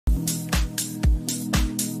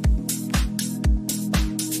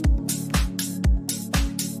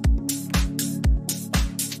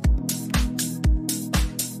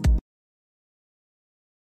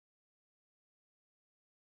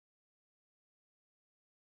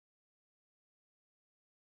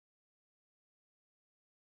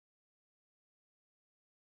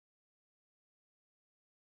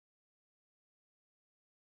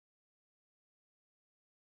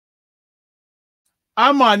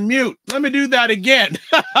I'm on mute. Let me do that again.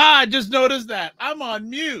 I just noticed that. I'm on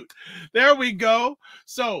mute. There we go.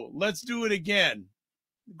 So let's do it again.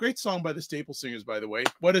 Great song by the Staple Singers, by the way.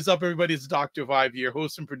 What is up, everybody? It's Dr. Vibe here,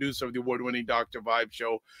 host and producer of the award-winning Dr. Vibe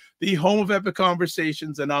Show, the home of Epic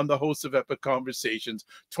Conversations, and I'm the host of Epic Conversations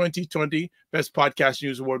 2020 Best Podcast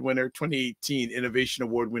News Award winner, 2018 Innovation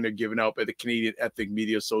Award winner given out by the Canadian Ethnic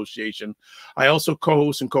Media Association. I also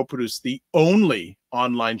co-host and co-produce the only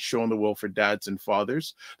online show in the world for dads and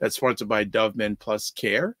fathers that's sponsored by Dove Men Plus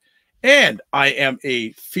Care. And I am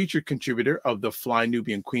a featured contributor of the Fly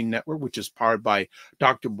Nubian Queen Network, which is powered by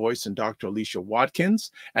Dr. Boyce and Dr. Alicia Watkins.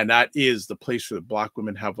 And that is the place where the Black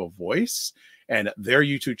women have a voice. And their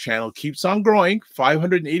YouTube channel keeps on growing,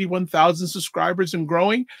 581,000 subscribers and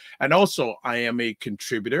growing. And also, I am a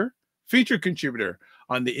contributor, featured contributor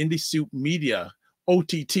on the Indie Soup Media,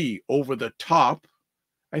 OTT, Over the Top.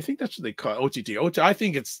 I think that's what they call it, OTT. I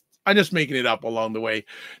think I'm just making it up along the way.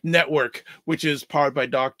 Network, which is powered by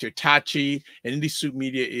Dr. Tachi, and Indie Soup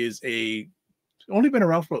Media is only been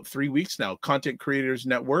around for about 3 weeks now. Content creators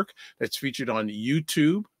network that's featured on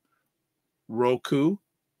YouTube, Roku,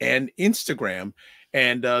 and Instagram.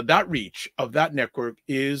 And that reach of that network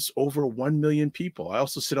is over 1 million people. I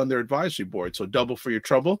also sit on their advisory board, so double for your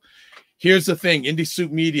trouble. Here's the thing, Indie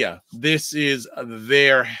Soup Media, this is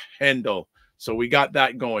their handle. So we got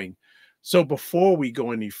that going. So before we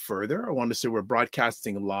go any further, I want to say we're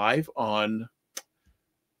broadcasting live on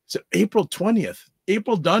April 20th.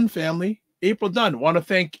 April done, family. April done. Want to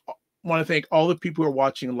thank all the people who are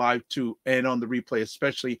watching live too, and on the replay,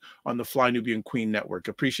 especially on the Fly Nubian Queen Network.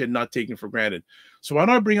 Appreciate not taking for granted. So why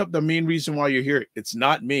don't I bring up the main reason why you're here? It's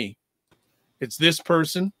not me. It's this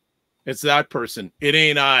person. It's that person. It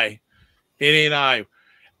ain't I. It ain't I.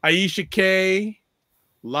 Aisha K.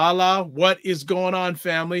 Lala, what is going on,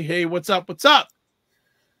 family? Hey, what's up? What's up?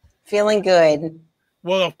 Feeling good.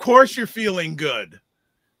 Well, of course you're feeling good.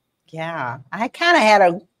 Yeah, I kind of had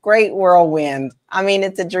a great whirlwind. I mean,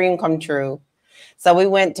 it's a dream come true. So we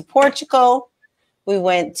went to Portugal, we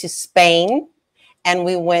went to Spain, and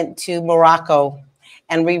we went to Morocco.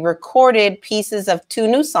 And we recorded pieces of 2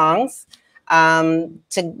 new songs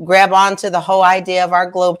to grab onto the whole idea of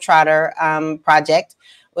our Globetrotter project,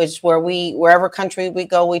 which wherever country we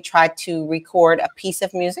go, we try to record a piece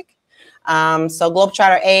of music. So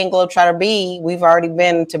Globetrotter A and Globetrotter B, we've already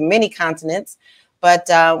been to many continents, but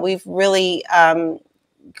we've really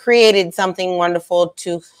created something wonderful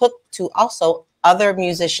to hook to also other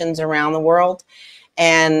musicians around the world.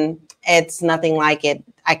 And it's nothing like it.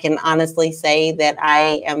 I can honestly say that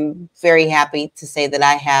I am very happy to say that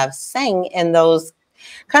I have sang in those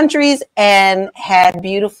countries and had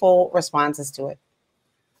beautiful responses to it.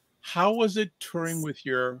 How was it touring with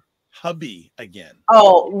your hubby again?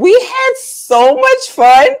 Oh, we had so much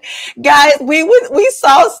fun, guys. We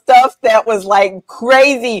saw stuff that was like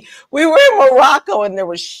crazy. We were in Morocco and there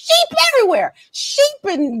were sheep everywhere, sheep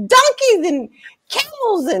and donkeys and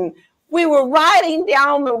camels, and we were riding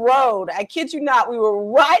down the road. I kid you not, we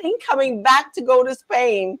were riding coming back to go to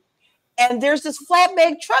Spain. And there's this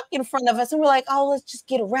flatbed truck in front of us. And we're like, oh, let's just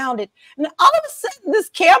get around it. And all of a sudden, this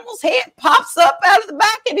camel's head pops up out of the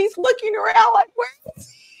back. And he's looking around like, where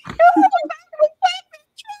is he?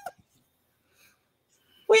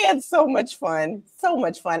 We had so much fun. So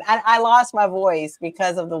much fun. I lost my voice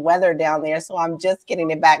because of the weather down there. So I'm just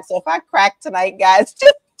getting it back. So if I crack tonight, guys,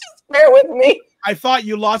 just bear with me. I thought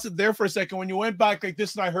you lost it there for a second. When you went back like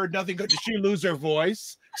this and I heard nothing, did she lose her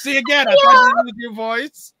voice? See, again, I thought you lose your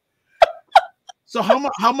voice. So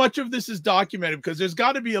how much of this is documented? Because there's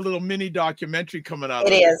got to be a little mini documentary coming out.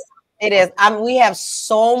 It is. We have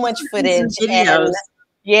so much footage. And,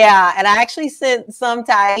 yeah, and I actually sent some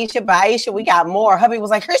to Aisha. But Aisha, we got more. Hubby was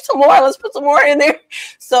like, here's some more. Let's put some more in there.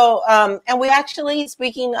 So, and we actually,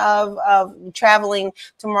 speaking of traveling,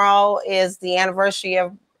 tomorrow is the anniversary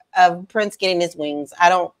of Prince getting his wings. I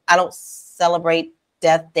don't celebrate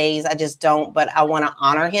death days. I just don't, but I want to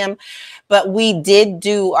honor him. But we did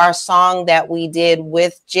do our song that we did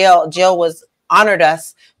with Jill. Jill honored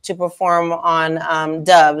us to perform on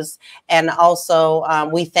Doves, and also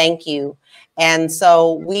We Thank You. And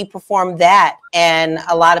so we performed that, and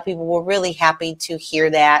a lot of people were really happy to hear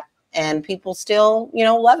that, and people still,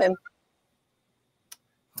 love him.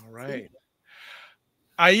 All right.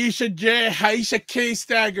 Aisha K.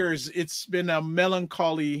 Staggers, it's been a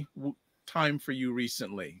melancholy time for you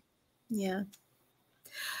recently. Yeah.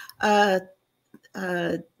 Well,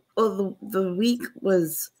 the week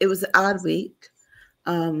was an odd week.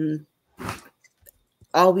 All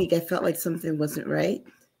week I felt like something wasn't right.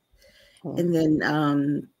 And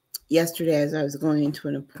then yesterday, as I was going into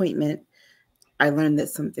an appointment, I learned that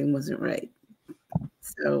something wasn't right.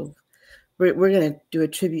 So we're gonna do a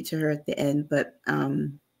tribute to her at the end. But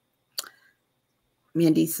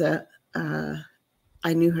Mandisa,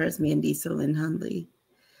 I knew her as Mandisa Lynn Hundley.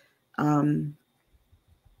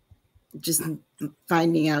 Just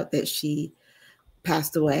finding out that she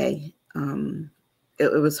passed away,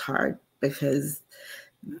 it was hard because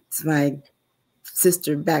it's my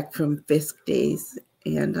sister back from Fisk days,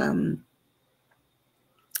 and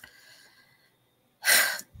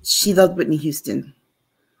she loved Whitney Houston,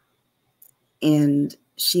 and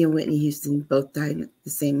she and Whitney Houston both died at the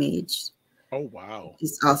same age. Oh, wow.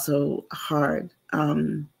 It's also hard.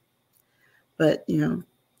 But, you know,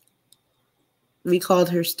 we called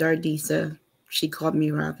her Stardisa. She called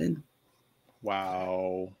me Robin.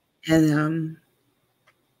 Wow. And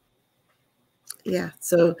yeah,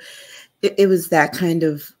 so it was that kind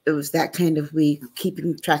of week,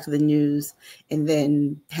 keeping track of the news, and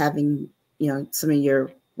then having, you know, some of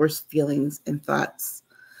your worst feelings and thoughts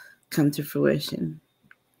come to fruition.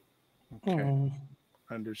 Okay.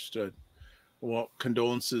 Understood. Well,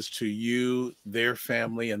 condolences to you, their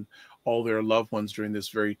family, and all their loved ones during this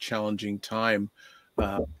very challenging time.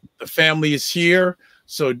 The family is here.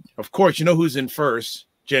 So, of course, you know who's in first.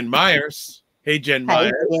 Jen Myers. Hey, Jen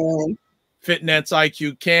Myers. Jen. FitNet's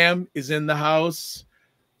IQ Cam is in the house.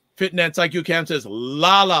 FitNet's IQ Cam says,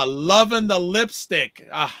 Lala, loving the lipstick.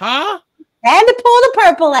 Uh-huh. And to pull the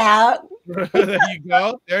purple out. There you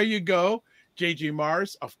go. There you go. JG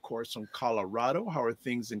Mars, of course, from Colorado. How are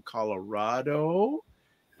things in Colorado?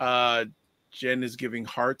 Jen is giving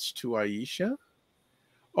hearts to Aisha.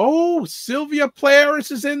 Oh, Sylvia Paris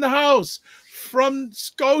is in the house from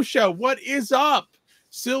Scotia. What is up?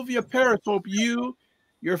 Sylvia Paris, hope you,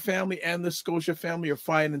 your family, and the Scotia family are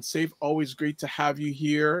fine and safe. Always great to have you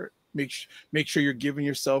here. Make sure you're giving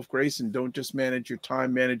yourself grace and don't just manage your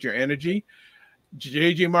time, manage your energy.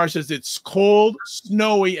 JJ Mars says it's cold,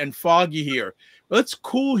 snowy, and foggy here. Well, it's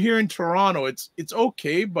cool here in Toronto. It's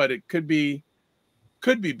okay, but it could be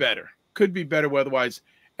better. Could be better weather-wise.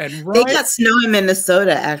 And they got snow in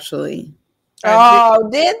Minnesota, actually.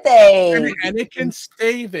 Did they? And it can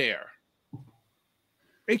stay there.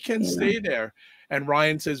 It can stay there. And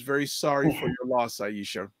Ryan says, very sorry for your loss,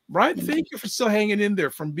 Aisha. Ryan, thank you for still hanging in there.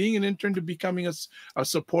 From being an intern to becoming a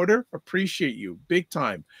supporter, appreciate you big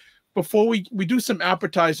time. Before we do some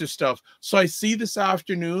appetizer stuff. So I see this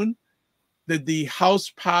afternoon that the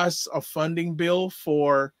House passed a funding bill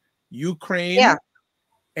for Ukraine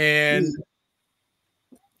and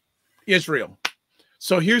Israel.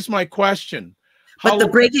 So here's my question. But the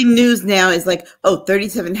breaking news now is like,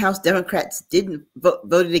 37 House Democrats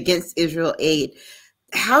voted against Israel aid.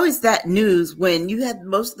 How is that news when you had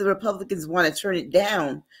most of the Republicans want to turn it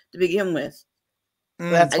down to begin with?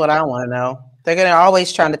 That's what I want to know. They're going to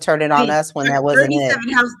always trying to turn it on us when that wasn't 37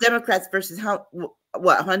 House Democrats versus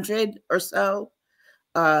 100 or so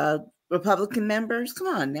Republican members. Come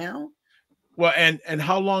on now. Well, and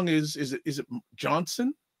how long is it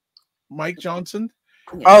Johnson? Mike Johnson?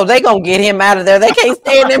 Oh, they gonna get him out of there. They can't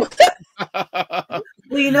stand him.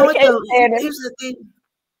 Well, you know what? Though, here's the thing: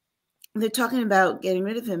 they're talking about getting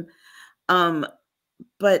rid of him,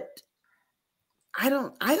 but I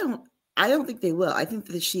don't think they will. I think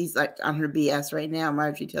that she's like on her BS right now,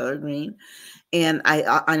 Marjorie Taylor Greene, and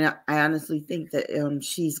I honestly think that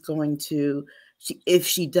she's going to. If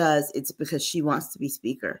she does, it's because she wants to be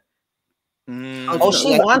speaker. Oh,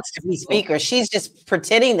 she wants to be speaker. She's just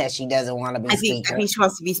pretending that she doesn't want to be speaker. I think she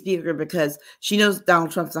wants to be speaker because she knows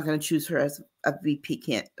Donald Trump's not going to choose her as a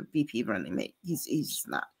VP running mate. He's just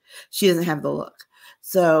not. She doesn't have the look.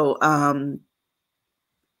 So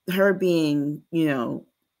her being,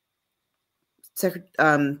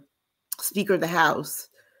 Speaker of the House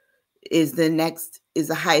is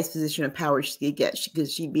the highest position of power she could get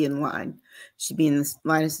because she'd be in line. She'd be in the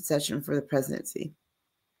line of succession for the presidency.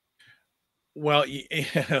 Well,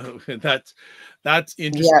 that's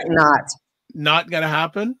interesting. Yeah, not gonna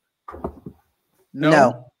happen.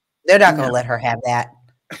 No, they're not gonna let her have that.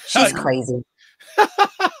 She's crazy.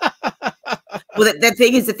 Well, the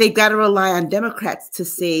thing is that they've got to rely on Democrats to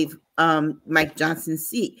save Mike Johnson's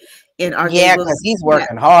seat. And because he's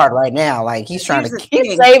working hard right now. Like he's trying to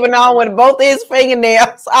keep saving on with both his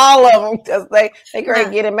fingernails, all of them, because they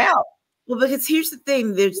can't get him out. Well, because here's the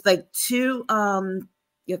thing: there's like two.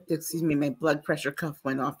 Excuse me, my blood pressure cuff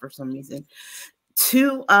went off for some reason.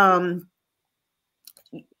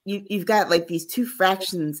 You've got like these two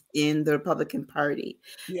fractions in the Republican Party.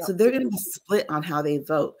 Yeah. So they're going to be split on how they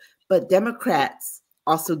vote. But Democrats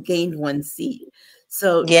also gained one seat.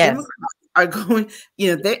 So Democrats are going,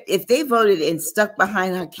 if they voted and stuck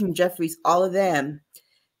behind Hakeem Jeffries, all of them,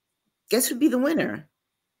 guess who'd be the winner?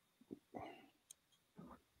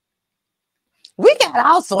 got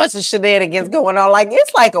all sorts of shenanigans going on. Like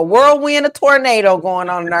it's like a whirlwind, a tornado going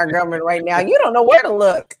on in our government right now. You don't know where to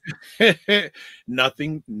look.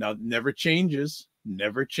 Never changes.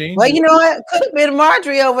 Never changes. Well, you know what? Could have been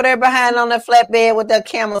Marjorie over there behind on that flatbed with that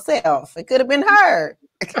camel self. It could have been her.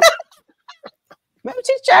 Maybe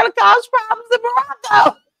she's trying to cause problems in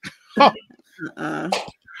Morocco.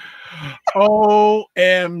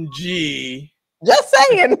 OMG. Just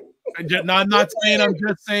saying. No, I'm not saying. I'm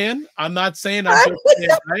just saying. I'm just saying,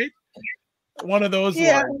 right? One of those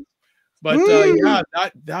ones. But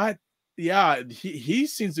he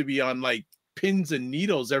seems to be on like pins and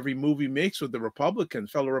needles every movie makes with the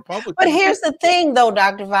fellow Republicans. But here's the thing, though,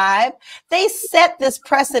 Dr. Vibe. They set this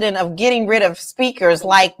precedent of getting rid of speakers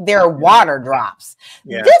like they're water drops.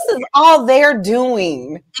 Yeah. This is all they're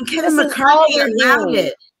doing. And Kevin McCarthy allowed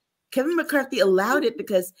it. Kevin McCarthy allowed it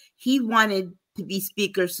because he wanted to be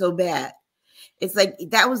speaker so bad. It's like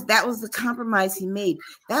that was the compromise he made.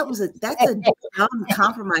 That's a dumb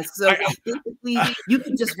compromise. So basically, you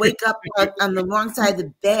can just wake up on the wrong side of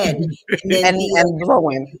the bed and blow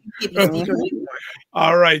him.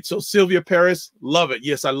 All right. So Sylvia Paris, love it.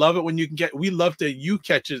 Yes, I love it when we love to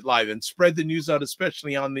catch it live and spread the news out,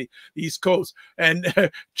 especially on the East Coast. And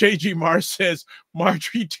JG Mars says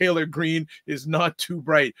Marjorie Taylor Greene is not too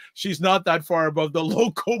bright. She's not that far above the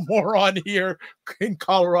local moron here in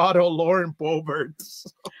Colorado, Lauren Boebert.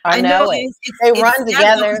 I know it. They run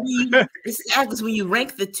together. It's sad because when you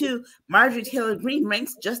rank the two, Marjorie Taylor Greene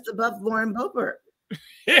ranks just above Lauren Boebert.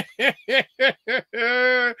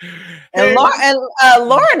 And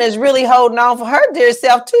Lauren is really holding on for her dear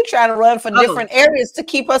self too, trying to run for different areas to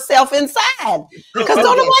keep herself inside because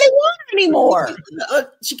don't nobody want her anymore.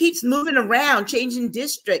 She keeps moving around, changing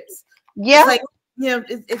districts. Yeah, it's like,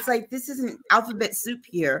 it's like this isn't alphabet soup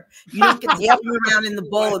here. You don't get to move around in the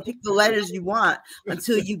bowl and pick the letters you want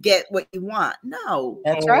until you get what you want. No,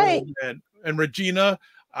 that's right. Man. And Regina,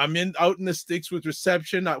 I'm out in the sticks with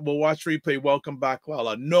reception. We'll watch replay. Welcome back,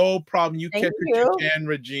 Lala. No problem. You catch what you can,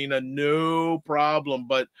 Regina. No problem.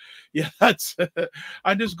 But yeah, that's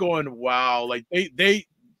I'm just going, wow. Like they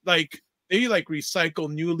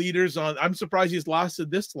recycle new leaders on. I'm surprised he's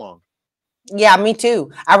lasted this long. Yeah, me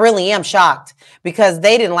too. I really am shocked because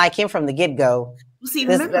they didn't like him from the get-go. See,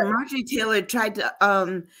 remember Marjorie Taylor tried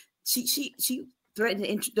to she threatened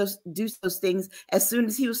to introduce those things as soon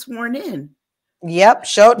as he was sworn in. Yep,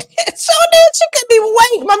 sure did. She couldn't even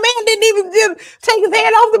wait. My man didn't even take his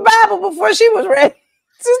hand off the Bible before she was ready.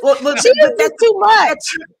 She did too much.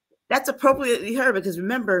 That's appropriately her because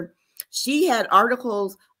remember, she had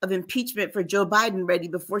articles of impeachment for Joe Biden ready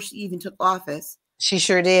before she even took office. She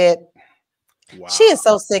sure did. Wow. She is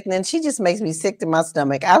so sickening. She just makes me sick to my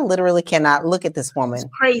stomach. I literally cannot look at this woman. It's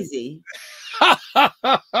crazy. That's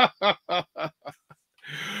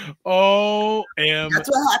what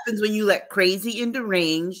happens when you let crazy and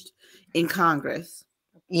deranged in Congress.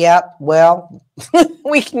 Yep. Well,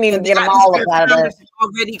 we need to get them all up out of there.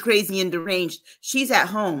 Already crazy and deranged. She's at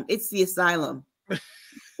home. It's the asylum.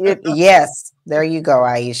 Yes. There you go,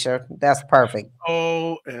 Aisha. That's perfect.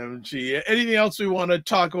 OMG. Anything else we want to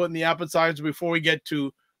talk about in the appetizers before we get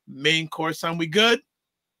to main course time? We good?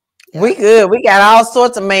 We good. We got all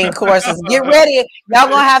sorts of main courses. Get ready. Y'all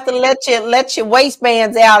gonna have to let your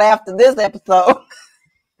waistbands out after this episode.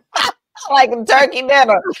 Like a turkey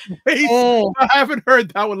dinner. I haven't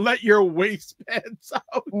heard that one. Let your waistbands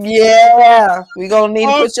out. Yeah. We're gonna need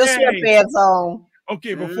to put your sweatpants on.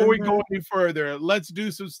 Okay, before we go any further, let's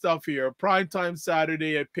do some stuff here. Primetime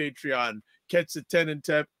Saturday at Patreon. Catch the 10 and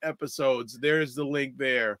 10 episodes. There's the link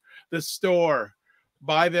there. The store.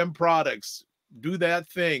 Buy them products. Do that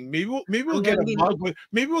thing. Maybe we'll get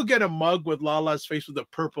a mug with Lala's face with a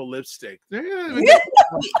purple lipstick.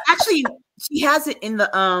 Actually, she has it in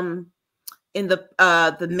the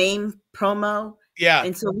main promo. Yeah.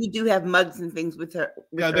 And so we do have mugs and things with her.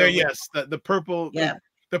 Yes. The purple. Yeah.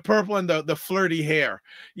 The purple and the flirty hair.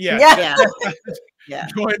 Yeah. Yeah.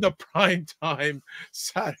 Join the Primetime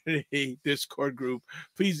Saturday Discord group.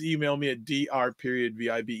 Please email me at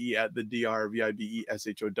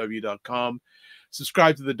dr.vibe@thedrvibeshow.com.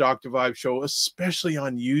 Subscribe to the Dr. Vibe Show, especially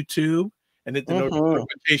on YouTube, and hit the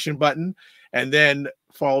notification button. And then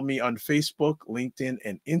follow me on Facebook, LinkedIn,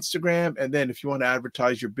 and Instagram. And then if you want to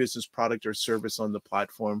advertise your business, product, or service on the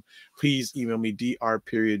platform, please email me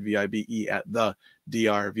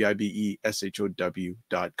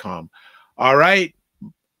dr.vibe@thedrvibeshow.com. All right.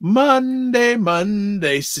 Monday,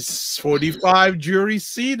 45 jury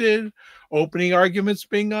seated. Opening arguments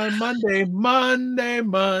being on Monday.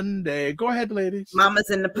 Go ahead, ladies. Mamas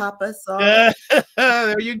and the papas.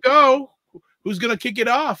 There you go. Who's going to kick it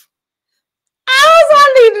off? All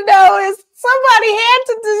I need to know is Somebody had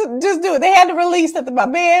to just do it. They had to release that my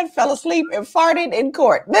man fell asleep and farted in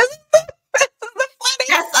court. This is the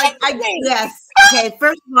funniest thing. Yes. Okay,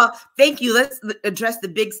 first of all, thank you. Let's address the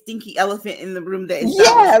big stinky elephant in the room that is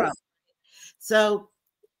Donald Trump. So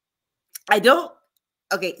I don't.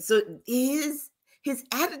 Okay, so his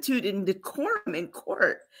attitude and decorum in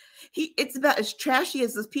court, it's about as trashy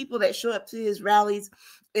as those people that show up to his rallies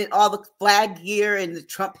in all the flag gear and the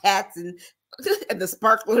Trump hats and the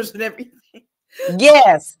sparklers and everything.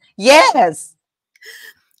 Yes, yes.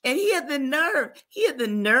 And he had the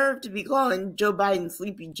nerve to be calling Joe Biden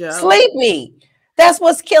Sleepy Joe. Sleepy. That's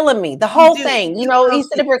what's killing me. The whole thing. You know, he's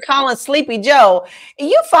sitting there calling Sleepy Joe. And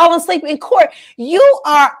you falling asleep in court. You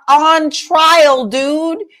are on trial,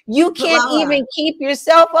 dude. You can't even keep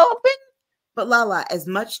yourself open. But Lala, as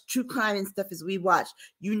much true crime and stuff as we watch,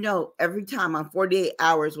 you know, every time on 48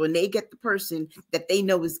 hours, when they get the person that they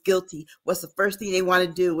know is guilty, what's the first thing they want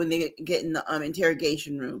to do when they get in the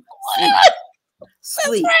interrogation room?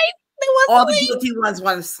 Sleep. Right. All the guilty ones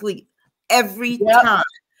want to sleep every time.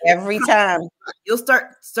 Every time. You'll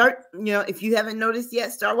start, you know, if you haven't noticed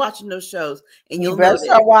yet, start watching those shows. And you'll better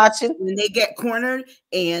start watching. When they get cornered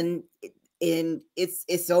and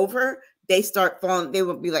it's over, they start falling. They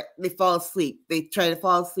will be like, they fall asleep. They try to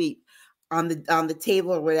fall asleep on the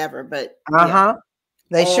table or whatever. But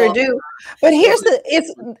they sure do. But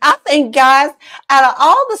I think, guys, out of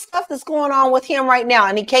all the stuff that's going on with him right now,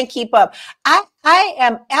 and he can't keep up, I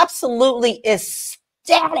am absolutely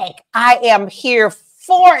ecstatic. I am here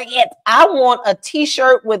for it. I want a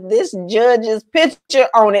t-shirt with this judge's picture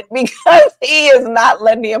on it because he is not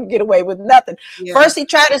letting him get away with nothing. Yeah. First, he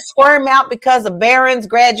tried to squirm out because of Barron's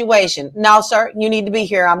graduation. No, sir, you need to be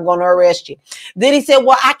here. I'm going to arrest you. Then he said,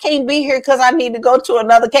 well, I can't be here because I need to go to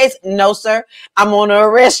another case. No, sir, I'm going to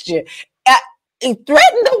arrest you. He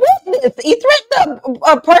threatened a witness. He threatened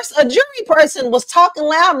a jury person was talking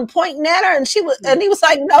loud and pointing at her, and he was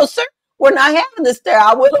like, no, sir. We're not having this there.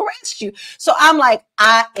 I will arrest you. So I'm like,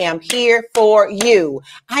 I am here for you.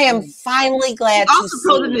 I am finally glad to see. Also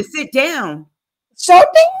told him to sit down. So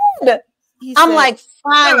did. I'm like,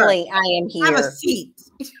 finally, I am here. Have a seat.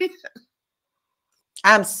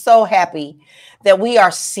 I'm so happy that we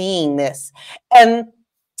are seeing this. And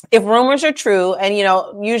if rumors are true, and you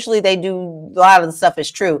know, usually they do, a lot of the stuff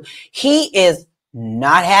is true. He is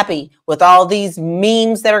not happy with all these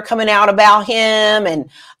memes that are coming out about him and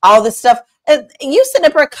all this stuff. You sit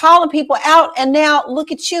up there calling people out, and now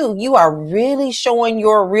look at you. You are really showing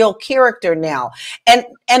your real character now.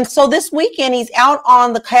 And so this weekend he's out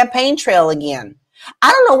on the campaign trail again.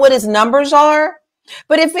 I don't know what his numbers are,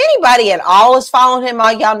 but if anybody at all is following him,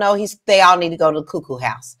 all y'all know they all need to go to the cuckoo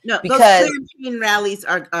house. No, because those campaign rallies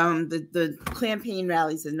are the campaign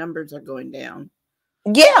rallies, the numbers are going down.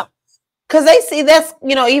 Yeah. Because they see that's,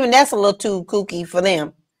 you know, even that's a little too kooky for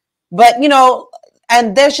them. But, you know,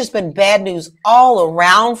 and there's just been bad news all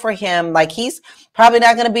around for him. Like he's probably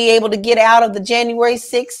not going to be able to get out of the January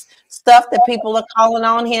 6th stuff that people are calling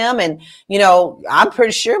on him. And, you know, I'm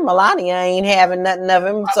pretty sure Melania ain't having nothing of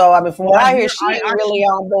him. So, I mean, from what I hear, she ain't really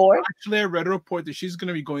on board. Actually, I read a report that she's going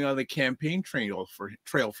to be going on the campaign trail for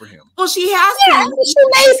him. Well, she has to. She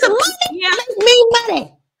made some money. Yeah. Me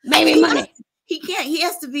money. Maybe money. He can't. He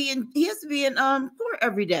has to be in court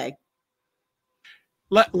every day.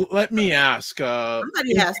 Let me ask.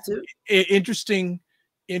 Somebody has to. Interesting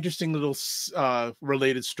little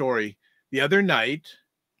related story. The other night,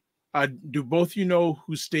 do both you know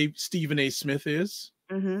who Stephen A. Smith is?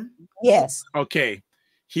 Mm-hmm. Yes. Okay.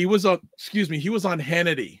 He was on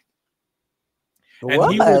Hannity.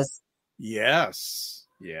 Yes.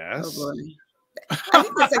 Oh, I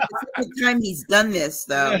think that's like the second time he's done this,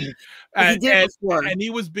 though. He did it before. And he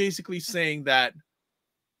was basically saying that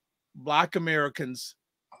Black Americans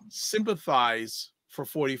sympathize for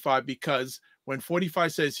 45 because when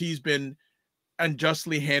 45 says he's been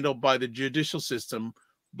unjustly handled by the judicial system,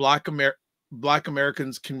 Black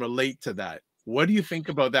Americans can relate to that. What do you think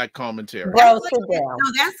about that commentary? Bro, sit down.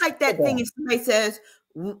 No, that's like that thing if somebody says,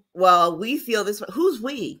 well, we feel this way. Who's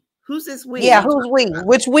we? Who's this we? Yeah, who's we?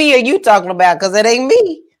 Which we are you talking about? Because it ain't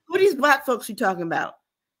me. Who are these Black folks you talking about?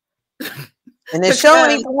 And they're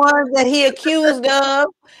showing the ones that he accused of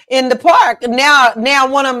in the park. Now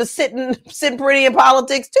one of them is sitting pretty in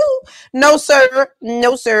politics too. No, sir.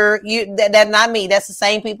 No, sir. That's not me. That's the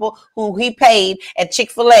same people who he paid at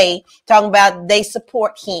Chick-fil-A talking about they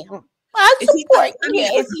support him. Is he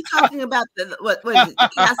talking about what is it? The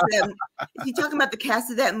cast of that, is he talking about the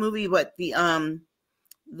cast of that movie? What the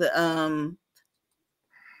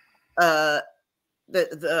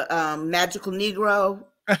Magical Negro?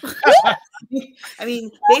 I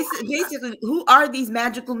mean, basically, who are these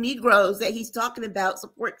magical Negroes that he's talking about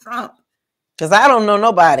support Trump? Because I don't know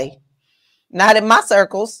nobody, not in my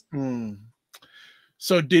circles.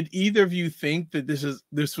 So did either of you think that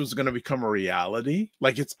this was going to become a reality?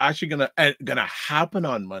 Like it's actually gonna happen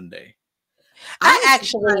on Monday? I'm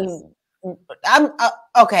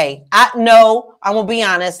okay. I'm gonna be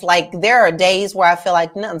honest. Like there are days where I feel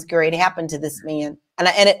like nothing's great happened to this man,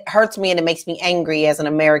 and it hurts me and it makes me angry as an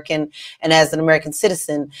American and as an American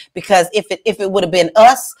citizen. Because if it would have been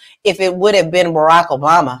us, if it would have been Barack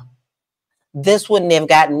Obama, this wouldn't have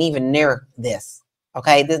gotten even near this.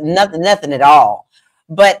 Okay, there's nothing at all.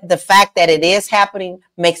 But the fact that it is happening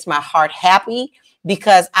makes my heart happy,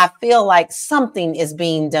 because I feel like something is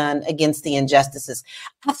being done against the injustices.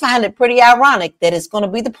 I find it pretty ironic that it's going to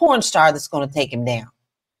be the porn star that's going to take him down.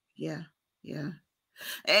 Yeah. And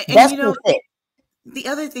that's the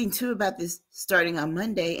other thing too about this starting on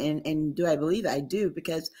Monday, and do I believe I do?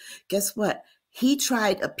 Because guess what? He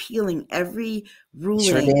tried appealing every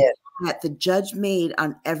ruling that the judge made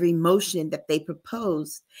on every motion that they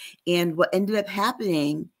proposed. And what ended up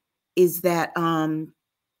happening is that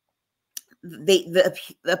the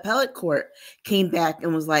appellate court came back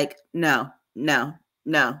and was like, no.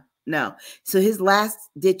 So his last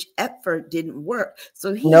ditch effort didn't work.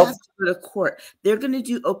 So he has to go to court. They're going to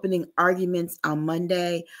do opening arguments on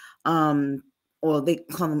Monday. Or they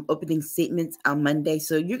call them opening statements on Monday.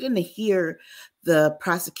 So you're going to hear the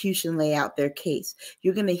prosecution lay out their case.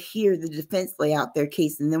 You're going to hear the defense lay out their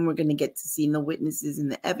case, and then we're going to get to see the witnesses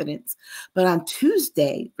and the evidence. But on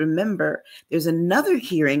Tuesday, remember, there's another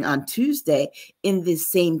hearing on Tuesday in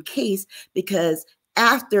this same case, because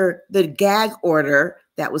after the gag order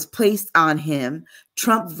that was placed on him,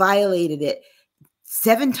 Trump violated it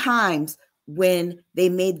 7 times when they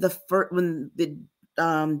made the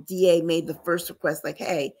DA made the first request, like,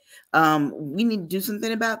 hey, we need to do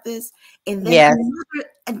something about this. And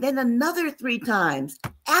then another 3 times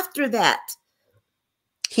after that.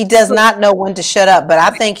 He does not know when to shut up, but I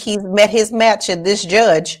think he's met his match at this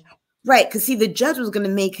judge. Right, because see, the judge was going to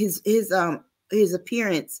make his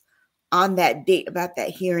appearance on that date about that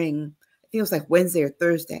hearing. I think it was like Wednesday or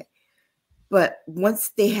Thursday. But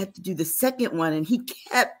once they had to do the second one, and he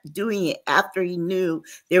kept doing it after he knew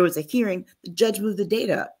there was a hearing, the judge moved the date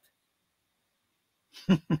up.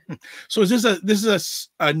 So this is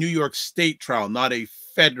a New York State trial, not a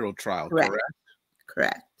federal trial, correct?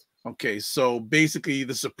 Correct. Okay, so basically,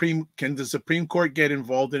 can the Supreme Court get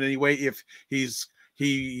involved in any way if he's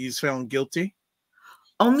found guilty?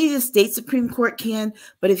 Only the state Supreme Court can,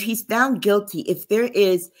 but if he's found guilty, if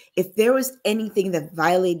there was anything that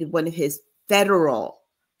violated one of his federal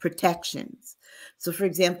protections. So for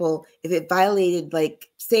example, if it violated, like,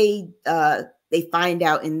 say they find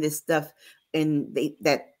out in this stuff and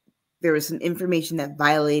that there was some information that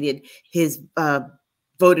violated his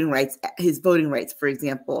voting rights, for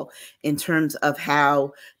example, in terms of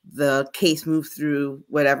how the case moved through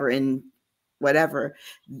whatever,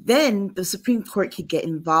 then the Supreme Court could get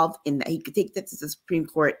involved in that. He could take that to the Supreme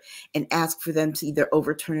Court and ask for them to either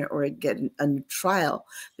overturn it or get a new trial,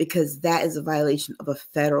 because that is a violation of a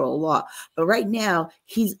federal law. But right now,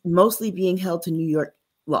 he's mostly being held to New York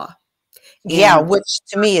law. Which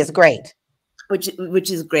to me is great.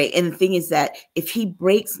 Which is great. And the thing is that if he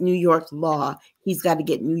breaks New York law, he's got to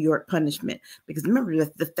get New York punishment. Because remember,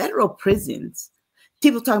 the federal prisons,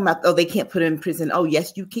 people talking about, oh, they can't put him in prison. Oh,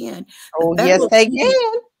 yes, you can. Oh, yes, they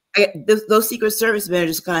can. Those Secret Service men are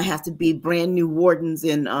just going to have to be brand new wardens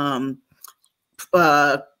and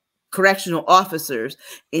correctional officers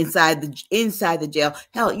inside the jail.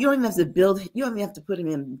 Hell, you don't even have to put him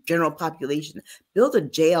in general population. Build a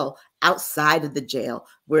jail outside of the jail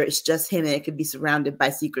where it's just him and it could be surrounded by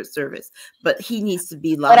Secret Service. But he needs to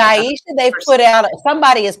be locked. But Aisha,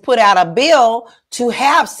 somebody has put out a bill to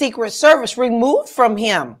have Secret Service removed from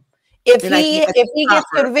him. If he gets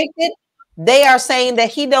convicted, they are saying that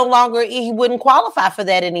he wouldn't qualify for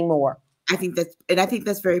that anymore. I think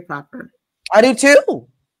that's very proper. I do too.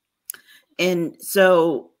 And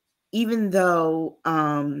so even though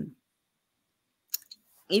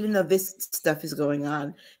this stuff is going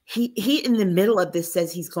on, he in the middle of this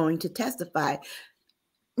says he's going to testify.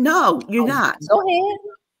 No, you're not. Go ahead.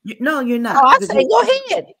 No, you're not. Oh, I say go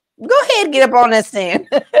ahead. Go ahead, get up on that stand.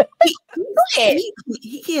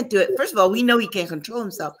 He can't do it. First of all, we know he can't control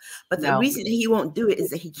himself, but the reason he won't do it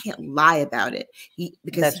is that he can't lie about it.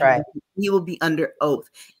 Because he will be under oath,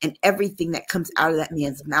 and everything that comes out of that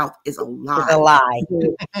man's mouth is a lie. It's a lie.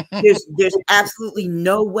 There's absolutely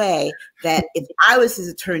no way that if I was his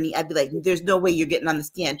attorney, I'd be like, there's no way you're getting on the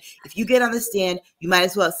stand. If you get on the stand, you might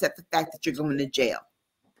as well accept the fact that you're going to jail.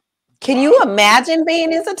 Can you imagine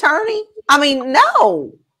being his attorney? I mean,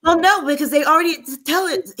 no. Well, no, because they already tell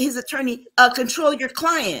his attorney, control your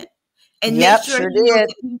client and Yep, make sure sure he knows did.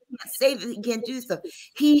 that he can't say that he can't do stuff.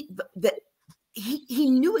 He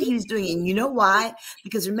knew what he was doing, and you know why?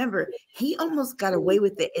 Because remember, he almost got away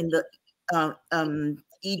with it in the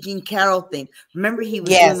E. Jean Carroll thing. Remember, he was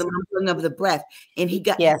doing the mumbling of the breath, and he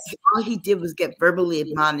got all he did was get verbally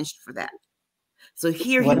admonished for that. So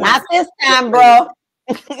here he not this time, bro.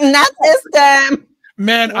 Not this time.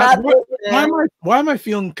 Man, why am I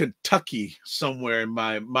feeling Kentucky somewhere in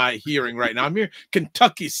my hearing right now? I'm hearing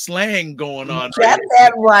Kentucky slang going on. Got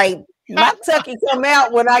that right. My Tucky come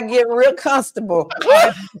out when I get real comfortable.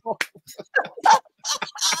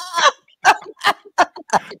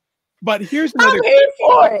 But here's another. I'm here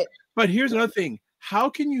for it. But here's another thing. How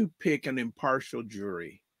can you pick an impartial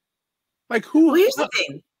jury? Like who? Well, here's the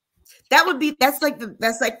thing. That's like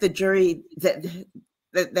the jury that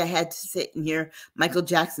had to sit in here. Michael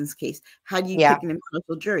Jackson's case. How do you pick an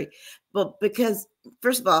impartial jury? Well, because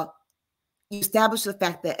first of all, you establish the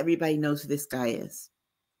fact that everybody knows who this guy is.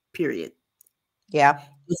 Period. Yeah.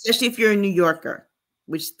 Especially if you're a New Yorker,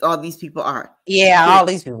 which all these people are. Yeah, all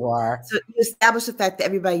these people are. So you establish the fact that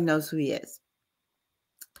everybody knows who he is.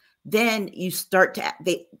 Then you start to,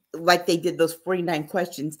 like they did those 49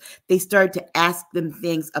 questions, they started to ask them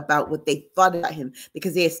things about what they thought about him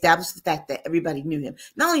because they established the fact that everybody knew him.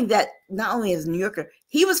 Not only as a New Yorker,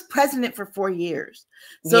 he was president for 4 years.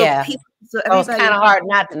 So it's kind of hard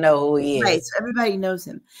not to know who he is. Right. So everybody knows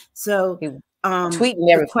him. So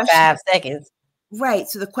tweeting every 5 seconds. Right.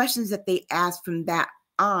 So the questions that they asked from that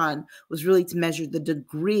on was really to measure the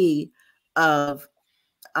degree of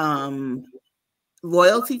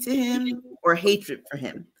loyalty to him or hatred for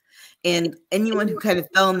him. And anyone who kind of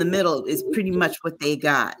fell in the middle is pretty much what they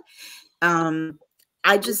got. I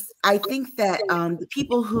think that the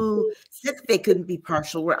people who said that they couldn't be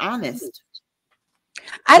partial were honest.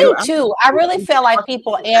 I do too. I really feel like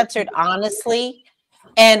people answered honestly.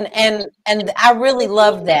 And I really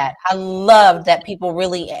love that. I love that people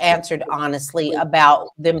really answered honestly about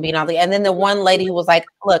them being on the. And then the one lady who was like,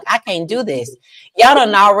 "Look, I can't do this. Y'all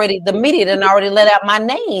the media done already let out my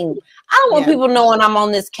name. I don't want people knowing I'm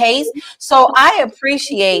on this case." So I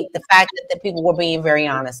appreciate the fact that people were being very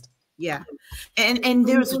honest. Yeah, and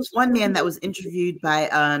there was one man that was interviewed by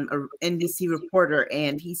an NBC reporter,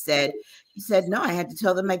 and he said, "No, I had to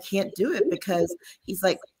tell them I can't do it because he's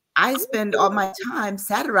like." I spend all my time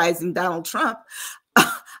satirizing Donald Trump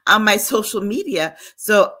on my social media.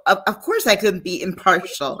 So of course I couldn't be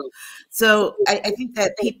impartial. So I think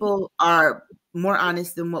that people are more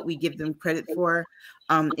honest than what we give them credit for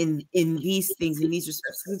in these things, in these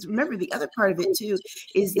respects. Because remember, the other part of it too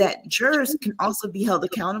is that jurors can also be held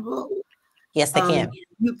accountable. Yes, they can.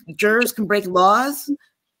 Jurors can break laws.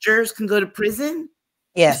 Jurors can go to prison.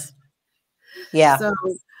 Yes. Yeah. So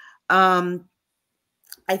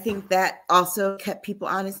I think that also kept people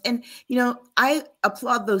honest. And, I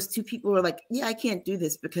applaud those two people who were like, yeah, I can't do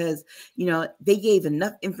this because, they gave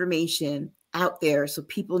enough information out there so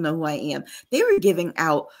people know who I am. They were giving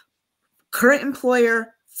out current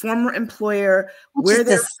employer, former employer, where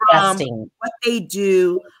they're from, what they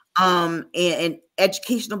do, and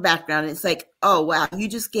educational background. And it's like, oh, wow, you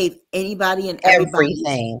just gave anybody and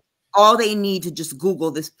everything all they need to just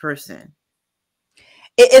Google this person.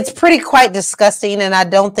 It's quite disgusting, and I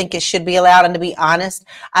don't think it should be allowed. And to be honest,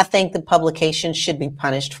 I think the publication should be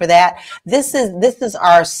punished for that. This is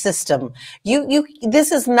our system.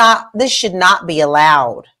 This should not be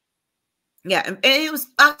allowed. Yeah, and it was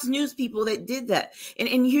Fox News people that did that.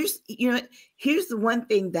 And here's the one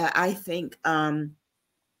thing that I think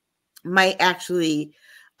might actually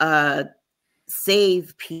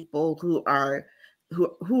save people who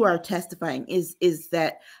are testifying is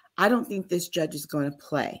that I don't think this judge is going to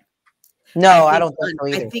play. No, I don't think so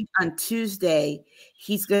either. I think on Tuesday,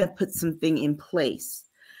 he's going to put something in place.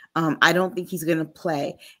 I don't think he's going to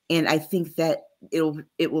play. And I think that it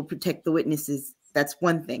will protect the witnesses. That's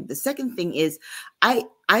one thing. The second thing is I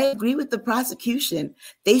agree with the prosecution.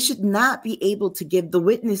 They should not be able to give the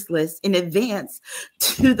witness list in advance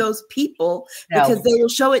to those people because they will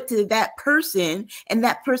show it to that person and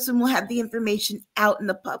that person will have the information out in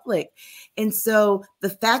the public. And so the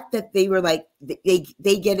fact that they were like, they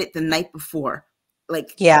get it the night before,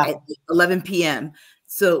 at 11 p.m.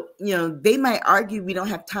 So, they might argue we don't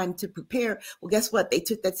have time to prepare. Well, guess what? They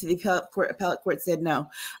took that to the appellate court said no.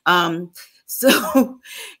 So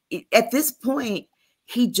at this point,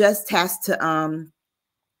 he just has to, own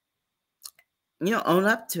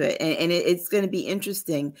up to it. And it's going to be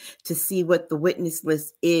interesting to see what the witness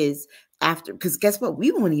list is after, because guess what?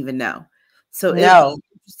 We won't even know. So No. it'll be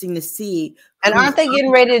interesting to see. And aren't they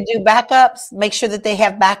getting ready to do backups? Make sure that they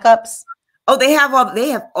have backups. Oh, they have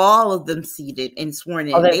all of them seated and sworn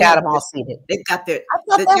in. Oh, they got them all seated. They've got their. I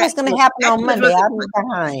thought that was going to happen on Monday. I was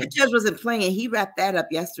behind. The judge wasn't playing. He wrapped that up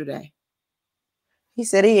yesterday. He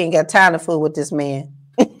said he ain't got time to fool with this man.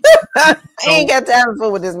 He ain't got time to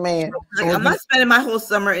fool with this man. I'm not spending my whole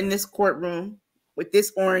summer in this courtroom with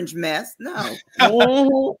this orange mess. No.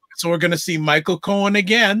 So we're going to see Michael Cohen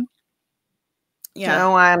again. Yeah.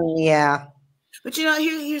 No, yeah. But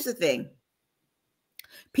here's the thing.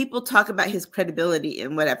 People talk about his credibility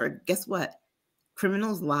and whatever. Guess what?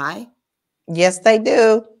 Criminals lie. Yes, they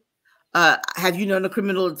do. Have you known a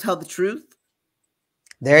criminal to tell the truth?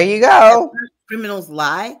 There you go. Criminals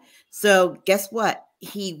lie. So guess what?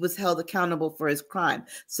 He was held accountable for his crime.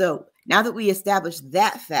 So now that we established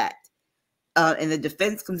that fact, and the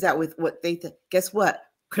defense comes out with what they guess what?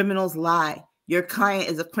 Criminals lie. Your client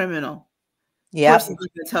is a criminal. Yeah. Of course he's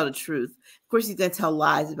going to tell the truth. Of course he's going to tell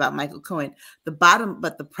lies about Michael Cohen.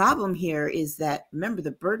 But the problem here is that, remember,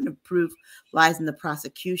 the burden of proof lies in the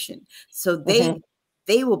prosecution. So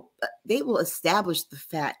they will establish the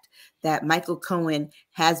fact that Michael Cohen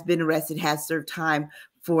has been arrested, has served time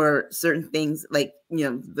for certain things, like,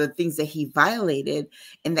 the things that he violated,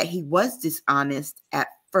 and that he was dishonest at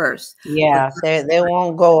first. Yeah, they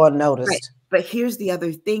won't go unnoticed. Right. But here's the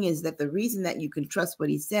other thing, is that the reason that you can trust what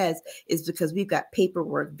he says is because we've got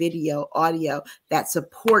paperwork, video, audio that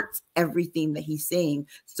supports everything that he's saying,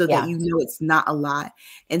 so that it's not a lie.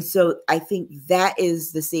 And so I think that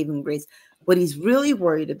is the saving grace. What he's really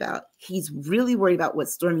worried about what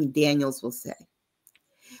Stormy Daniels will say.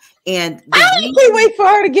 And I can't wait for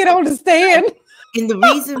her to get on the stand. And the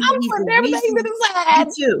reason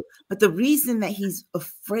the reason that he's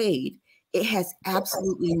afraid, it has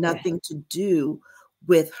absolutely nothing to do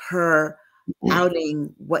with her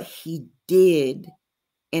outing what he did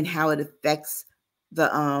and how it affects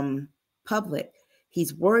the public.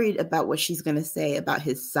 He's worried about what she's going to say about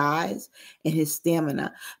his size and his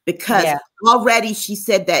stamina, because already she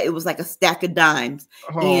said that it was like a stack of dimes.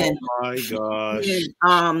 Oh my gosh.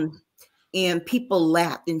 And people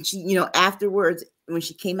laughed. And she, afterwards, when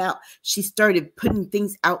she came out, she started putting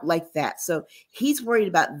things out like that. So he's worried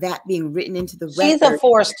about that being written into the record. She's a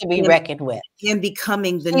force to be reckoned with. And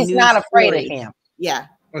becoming the She's not afraid of him. Yeah.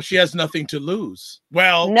 Well, she has nothing to lose.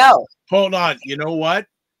 Well, no. Hold on. You know what?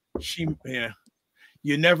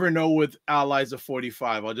 You never know with allies of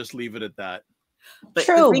 45. I'll just leave it at that. But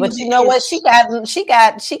true, but you know what? She got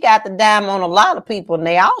the dime on a lot of people, and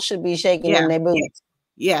they all should be shaking in their boots.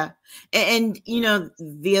 Yeah. And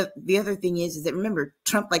the other thing is that, remember,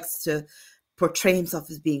 Trump likes to portray himself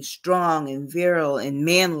as being strong and virile and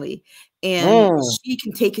manly, and she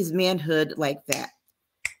can take his manhood like that.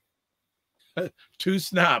 2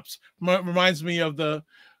 snaps. Reminds me of the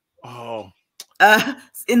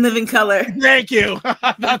In Living Color. Thank you.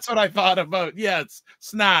 That's what I thought about. Yes.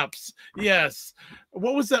 Snaps. Yes.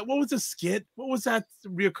 What was that? What was the skit? What was that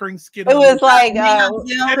reoccurring skit? It was like Men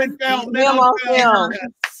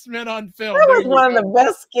on Film. That was one of the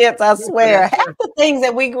best skits, I swear. Half the things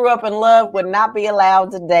that we grew up and loved would not be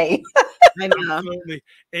allowed today. I know. Absolutely.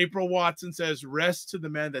 April Watson says, "Rest to the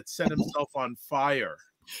man that set himself on fire."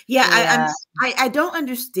 Yeah. I don't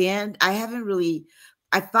understand. I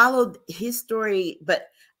followed his story, but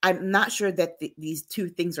I'm not sure that these two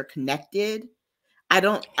things are connected.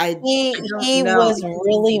 He was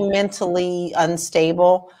really mentally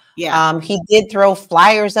unstable. Yeah. He did throw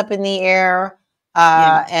flyers up in the air.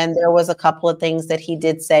 And there was a couple of things that he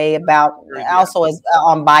did say about also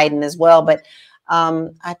on Biden as well. But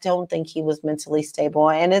I don't think he was mentally stable.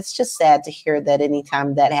 And it's just sad to hear that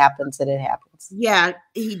anytime that happens, that it happens. Yeah.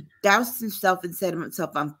 He doused himself and set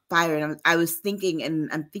himself on fire. And I was thinking, and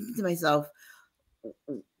I'm thinking to myself,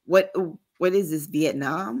 what is this,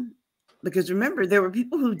 Vietnam? Because remember, there were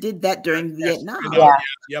people who did that during Vietnam.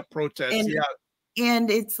 Protests.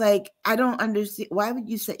 And it's like, I don't understand. Why would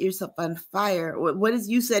you set yourself on fire? What is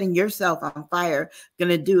you setting yourself on fire going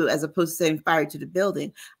to do, as opposed to setting fire to the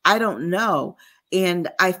building? I don't know. And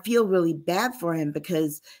I feel really bad for him,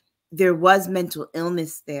 because there was mental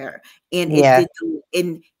illness there, and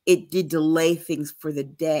it did delay things for the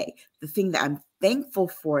day. The thing that I'm thankful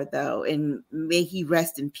for, though, and may he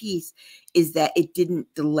rest in peace, is that it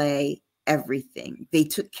didn't delay everything. They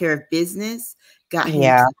took care of business, got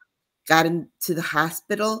him to the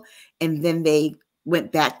hospital, and then they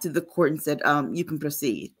went back to the court and said, you can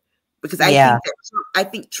proceed. Because I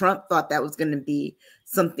think Trump thought that was going to be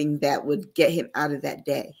something that would get him out of that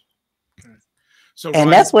day. Okay. So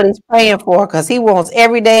that's what he's praying for, because he wants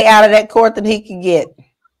every day out of that court that he can get.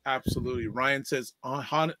 Absolutely. Ryan says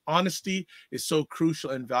honesty is so crucial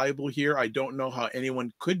and valuable here. I don't know how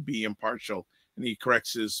anyone could be impartial. And he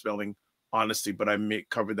corrects his spelling honesty, but I may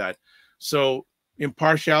cover that. So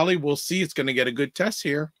impartiality, we'll see. It's going to get a good test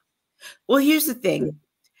here. Well, here's the thing.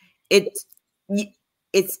 It's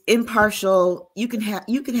impartial. You can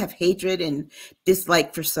have hatred and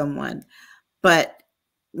dislike for someone, but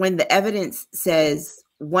when the evidence says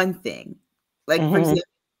one thing, like for example,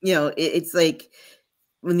 it's like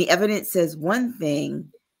when the evidence says one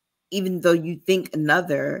thing, even though you think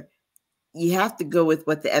another, you have to go with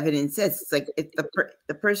what the evidence says. It's like if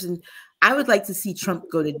the person, I would like to see Trump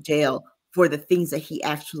go to jail for the things that he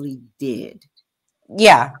actually did.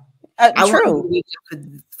 Yeah, true.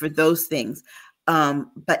 For those things.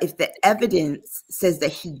 But if the evidence says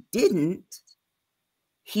that he didn't,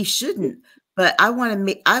 he shouldn't. But I want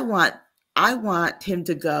him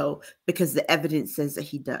to go because the evidence says that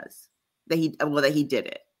he does. That he did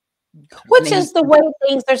it. Which is the way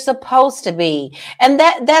things are supposed to be. And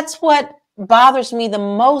that's what bothers me the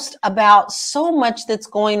most about so much that's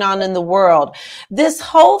going on in the world. This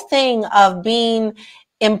whole thing of being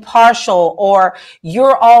impartial, or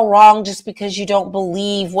you're all wrong just because you don't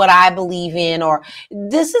believe what I believe in, or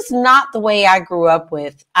this is not the way I grew up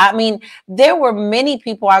with. I mean, there were many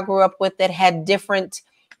people I grew up with that had different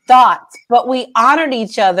thoughts, but we honored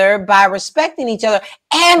each other by respecting each other,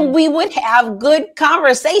 and we would have good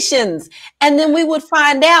conversations. And then we would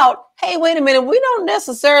find out, hey, wait a minute, we don't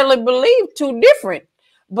necessarily believe too different,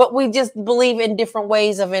 but we just believe in different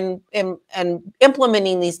ways of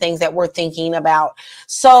implementing these things that we're thinking about.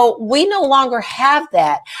 So we no longer have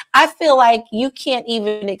that. I feel like you can't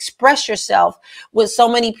even express yourself with so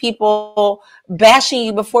many people bashing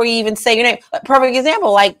you before you even say your name. A perfect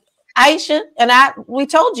example, like Aisha and we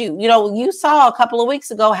told you, you saw a couple of weeks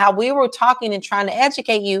ago how we were talking and trying to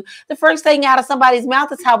educate you. The first thing out of somebody's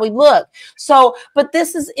mouth is how we look. So, but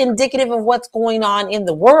this is indicative of what's going on in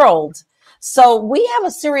the world. So we have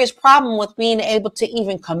a serious problem with being able to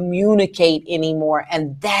even communicate anymore.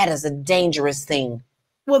 And that is a dangerous thing.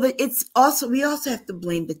 Well, we also have to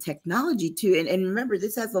blame the technology too. And remember,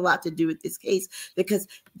 this has a lot to do with this case because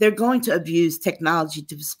they're going to abuse technology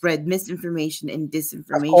to spread misinformation and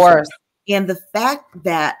disinformation. Of course. And the fact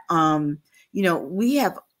that, you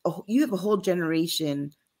have a whole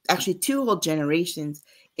generation, actually 2 whole generations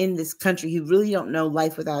in this country who really don't know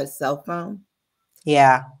life without a cell phone.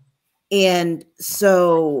 Yeah. And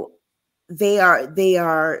so they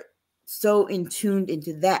are so in tuned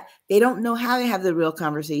into that. They don't know how to have the real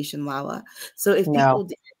conversation, Lala. So if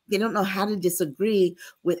they don't know how to disagree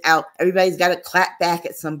without everybody's got to clap back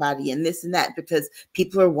at somebody and this and that because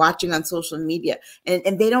people are watching on social media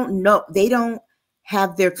and they don't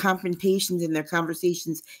have their confrontations and their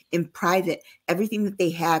conversations in private. Everything that they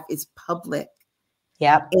have is public.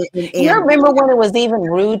 Yep. You remember when it was even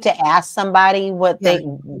rude to ask somebody what they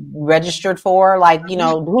registered for? Like,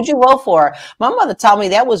 who'd you vote for? My mother taught me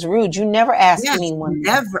that was rude. You never ask anyone.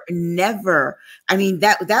 Never. I mean,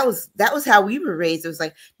 that was how we were raised. It was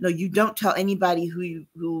like, no, you don't tell anybody who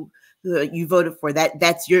you voted for.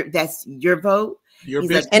 That's your vote.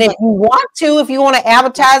 And if you want to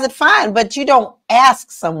advertise it, fine. But you don't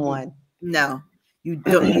ask someone. No, you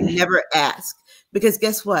don't. You never ask, because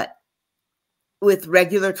guess what? With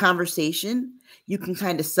regular conversation, you can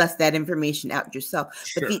kind of suss that information out yourself.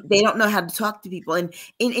 Sure. But they don't know how to talk to people. And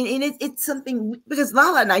it's something, because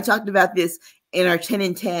Lala and I talked about this in our 10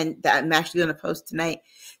 and 10 that I'm actually going to post tonight.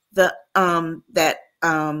 I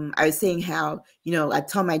was saying how, I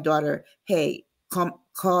tell my daughter, hey,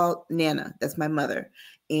 call Nana. That's my mother.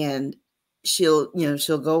 And she'll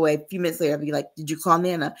go away. A few minutes later, I'll be like, did you call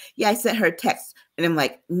Nana? Yeah, I sent her a text. And I'm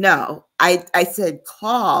like, no, I said,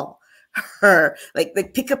 call her, like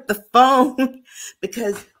pick up the phone,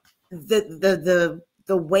 because the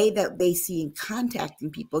way that they see in contacting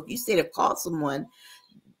people, if you say to call someone,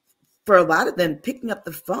 for a lot of them, picking up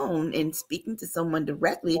the phone and speaking to someone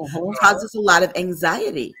directly causes a lot of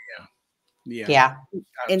anxiety. Yeah.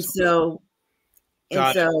 And so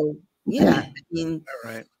yeah. I mean,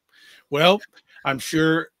 all right. Well, I'm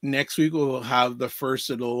sure next week we'll have the first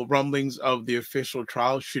little rumblings of the official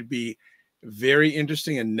trial. Should be very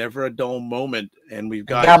interesting and never a dull moment. And we've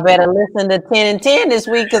got y'all better listen to 10 and 10 this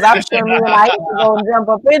week, because I'm sure me and I are going to jump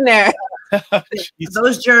up in there.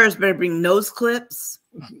 Those jurors better bring nose clips.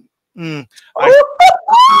 Aisha,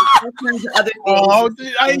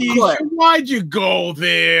 why'd you go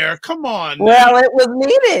there? Come on. Well, it was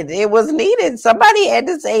needed. It was needed. Somebody had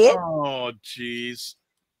to say it. Oh, geez.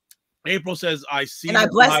 April says, I see. And I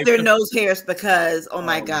bless their nose hairs because, oh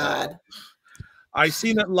my God. I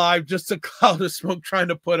seen it live, just a cloud of smoke trying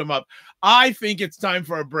to put them up. I think it's time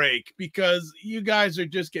for a break because you guys are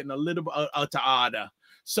just getting a little bit out of order.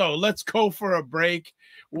 So let's go for a break.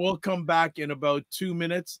 We'll come back in about 2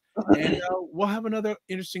 minutes and we'll have another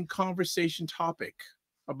interesting conversation topic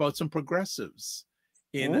about some progressives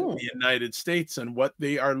in the United States and what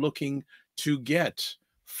they are looking to get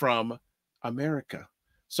from America.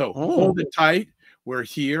 So hold it tight. We're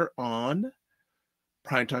here on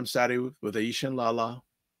Primetime Saturday with Aisha and Lala.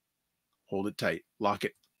 Hold it tight. Lock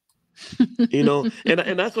it. You know,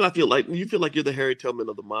 and that's what I feel like. You feel like you're the Harriet Tubman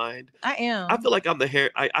of the mind. I am. I feel like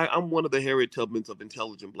I'm one of the Harriet Tubmans of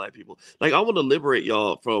intelligent Black people. Like, I want to liberate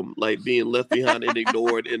y'all from like being left behind and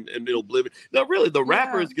ignored and oblivion. No, really, the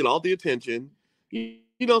rappers get all the attention. You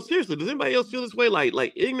know, seriously, does anybody else feel this way?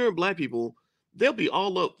 Like ignorant Black people, they'll be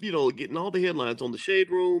all up, you know, getting all the headlines on the Shade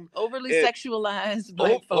Room. Overly sexualized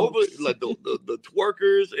Black folks. Like the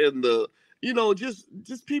twerkers and the, you know, just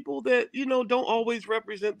people that, you know, don't always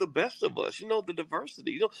represent the best of us, you know, the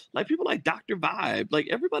diversity, you know, like people like Dr. Vibe. Like,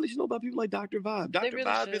 everybody should know about people like Dr. Vibe. Dr. Really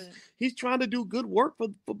Vibe he's trying to do good work for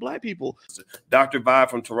Black people. Dr. Vibe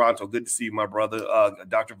from Toronto. Good to see you, my brother.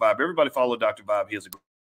 Dr. Vibe. Everybody follow Dr. Vibe. He has a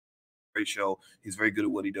great show. He's very good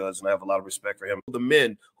at what he does, and I have a lot of respect for him. The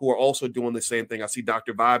men who are also doing the same thing. I see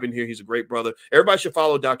Dr. Vibe in here. He's a great brother. Everybody should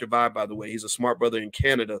follow Dr. Vibe, by the way. He's a smart brother in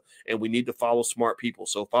Canada, and we need to follow smart people.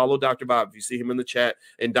 So follow Dr. Vibe if you see him in the chat.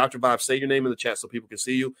 And Dr. Vibe, say your name in the chat so people can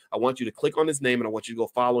see you. I want you to click on his name, and I want you to go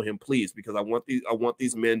follow him, please, because I want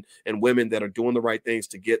these men and women that are doing the right things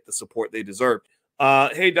to get the support they deserve.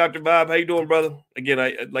 Hey, Dr. Vibe, how you doing, brother? Again,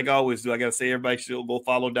 like I always do, I got to say everybody should go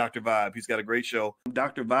follow Dr. Vibe. He's got a great show.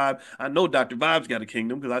 Dr. Vibe, I know Dr. Vibe's got a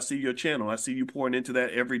kingdom because I see your channel. I see you pouring into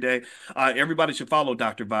that every day. Everybody should follow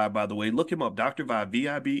Dr. Vibe, by the way. Look him up, Dr. Vibe,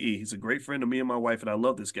 V-I-B-E. He's a great friend of me and my wife, and I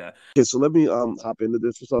love this guy. Okay, so let me hop into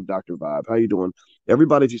this. What's up, Dr. Vibe? How you doing?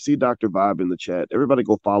 Everybody, if you see Dr. Vibe in the chat, everybody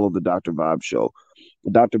go follow the Dr. Vibe show.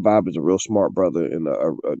 Dr. Vibe is a real smart brother and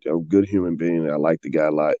a good human being. I like the guy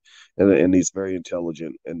a lot, and he's very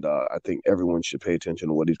intelligent. And I think everyone should pay attention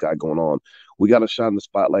to what he's got going on. We got to shine the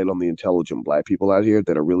spotlight on the intelligent Black people out here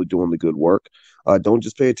that are really doing the good work. Don't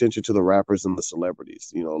just pay attention to the rappers and the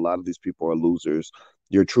celebrities. You know, a lot of these people are losers.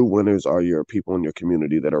 Your true winners are your people in your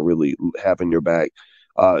community that are really having your back.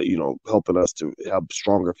 You know, helping us to have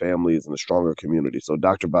stronger families and a stronger community. So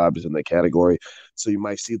Dr. Vibe is in that category. So you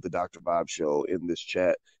might see the Dr. Vibe show in this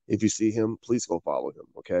chat. If you see him, please go follow him.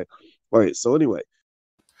 Okay. All right. So anyway.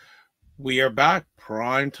 We are back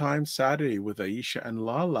Primetime Saturday with Aisha and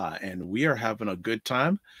Lala, and we are having a good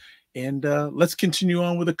time. And let's continue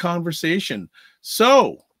on with the conversation.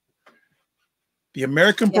 So the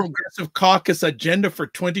American Progressive Caucus agenda for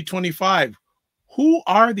 2025. Who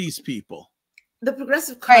are these people? The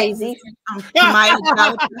Progressive Crazy.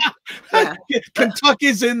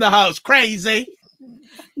 Kentucky's in the house. Crazy.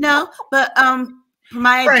 No, but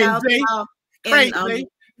Maya Crazy.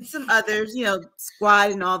 And some others, you know, Squad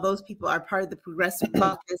and all those people are part of the Progressive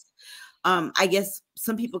Caucus. I guess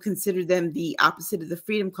some people consider them the opposite of the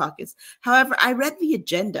Freedom Caucus. However, I read the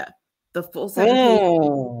agenda, the full 7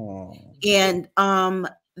 pages, and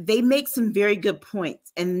they make some very good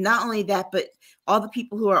points. And not only that, but all the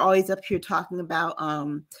people who are always up here talking about,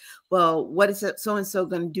 well, what is so-and-so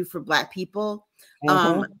going to do for Black people?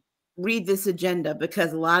 Read this agenda,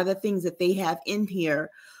 because a lot of the things that they have in here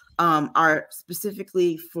are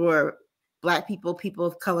specifically for Black people, people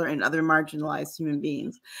of color, and other marginalized human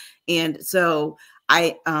beings. And so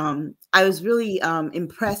I was really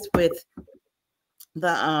impressed with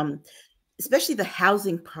the, especially the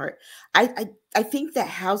housing part. I think that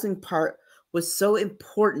housing part was so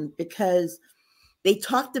important because they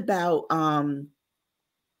talked about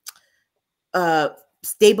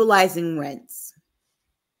stabilizing rents.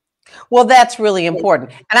 Well, that's really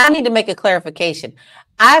important. And I need to make a clarification.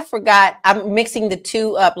 I forgot, I'm mixing the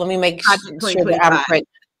two up. Let me make sure that I'm correct.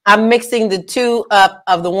 I'm mixing the two up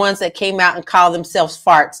of the ones that came out and called themselves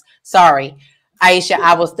farts. Sorry, Aisha,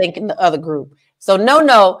 I was thinking the other group. So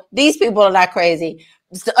no, these people are not crazy.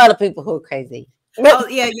 It's the other people who are crazy. Oh,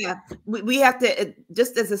 yeah. We have to,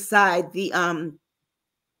 just as a side, the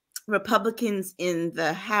Republicans in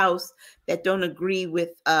the House that don't agree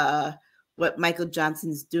with what Michael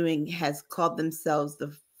Johnson's doing has called themselves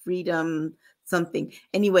the Freedom something.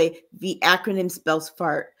 Anyway, the acronym spells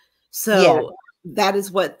fart. So that is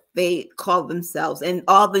what they call themselves. And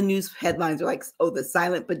all the news headlines are like, oh, the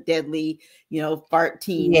silent but deadly, you know, fart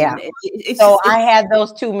team. Yeah. So I had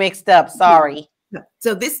those two mixed up. Sorry.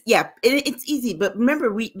 So this, it's easy. But remember,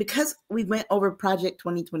 because we went over Project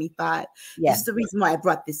 2025. This is the reason why I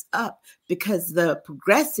brought this up, because the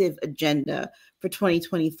progressive agenda for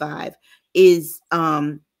 2025 is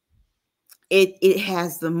it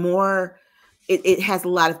has it has a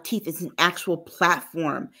lot of teeth. It's an actual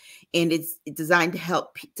platform, and it's designed to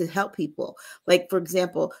help people. Like, for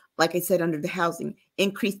example, like I said, under the housing,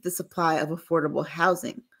 increase the supply of affordable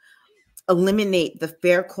housing, eliminate the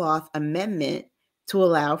Fair Cloth Amendment to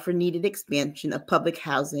allow for needed expansion of public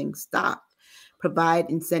housing stock, provide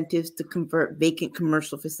incentives to convert vacant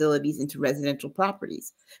commercial facilities into residential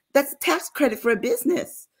properties. That's a tax credit for a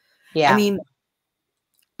business. Yeah. I mean,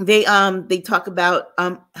 they talk about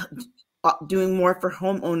doing more for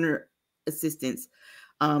homeowner assistance,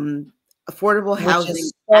 affordable housing. Which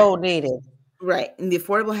is so needed. Right. In the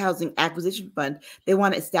Affordable Housing Acquisition Fund, they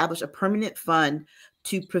want to establish a permanent fund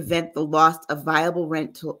to prevent the loss of viable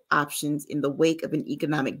rental options in the wake of an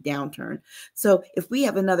economic downturn. So if we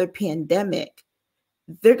have another pandemic,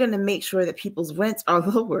 they're going to make sure that people's rents are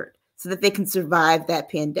lowered so that they can survive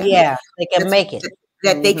that pandemic. Yeah, they can make it.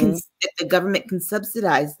 That they can, that the government can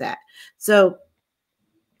subsidize that. So,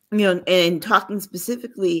 and talking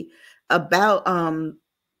specifically about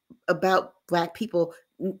Black people,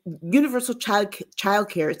 universal child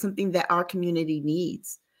care is something that our community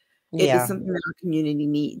needs. It is something that our community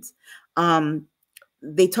needs.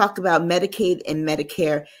 They talk about Medicaid and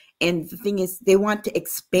Medicare, and the thing is, they want to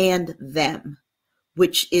expand them,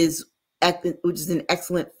 which is an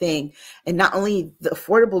excellent thing. And not only the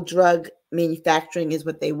affordable drug manufacturing is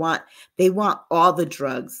what they want all the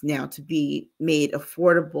drugs now to be made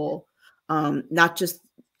affordable, not just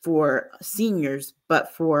for seniors,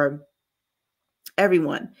 but for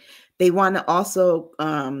everyone. They want to also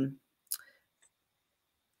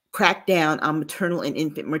crack down on maternal and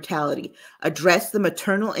infant mortality, address the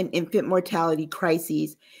maternal and infant mortality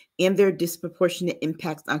crises and their disproportionate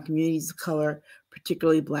impacts on communities of color,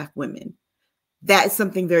 particularly Black women. That is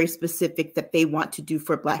something very specific that they want to do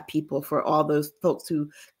for Black people, for all those folks who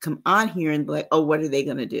come on here and be like, oh, what are they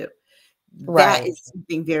going to do? Right. That is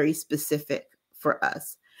something very specific for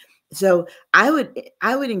us. So I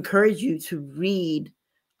would encourage you to read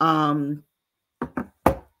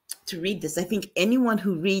this. I think anyone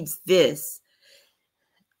who reads this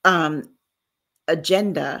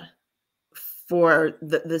agenda for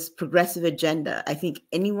this progressive agenda, I think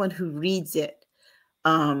anyone who reads it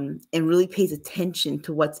and really pays attention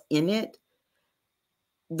to what's in it,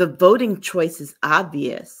 the voting choice is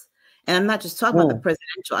obvious. And I'm not just talking about the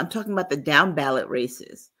presidential, I'm talking about the down ballot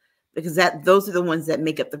races, because those are the ones that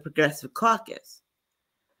make up the Progressive Caucus.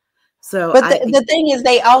 So, but the thing is,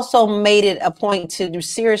 they also made it a point to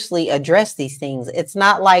seriously address these things. It's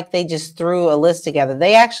not like they just threw a list together.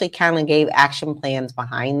 They actually kind of gave action plans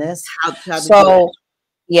behind this. So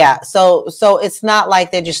it's not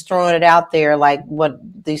like they're just throwing it out there like what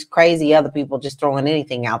these crazy other people just throwing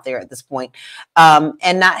anything out there at this point,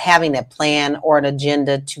 and not having a plan or an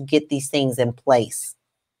agenda to get these things in place.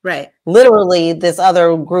 Right. Literally, this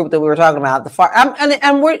other group that we were talking about, the fart,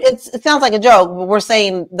 it sounds like a joke, but we're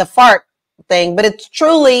saying the fart thing, but it's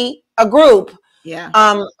truly a group. Yeah.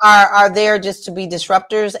 Are there just to be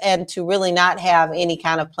disruptors and to really not have any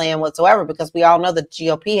kind of plan whatsoever, because we all know the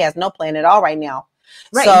GOP has no plan at all right now.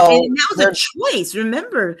 Right. So, and that was a choice.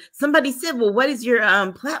 Remember, somebody said, well, what is your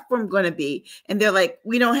platform going to be? And they're like,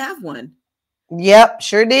 we don't have one. Yep,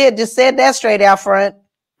 sure did. Just said that straight out front.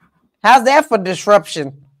 How's that for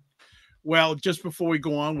disruption? Well, just before we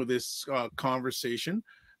go on with this conversation,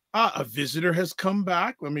 a visitor has come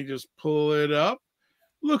back. Let me just pull it up.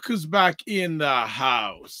 Look who's back in the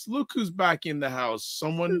house. Look who's back in the house.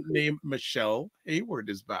 Someone named Michelle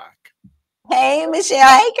Hayward is back. Hey, Michelle.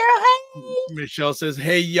 Hey, girl. Hey. Michelle says,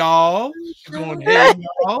 hey, y'all. She's going, hey,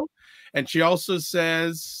 y'all. And she also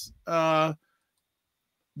says,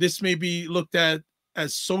 this may be looked at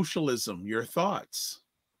as socialism. Your thoughts?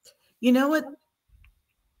 You know what?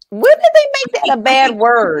 When did they make that a bad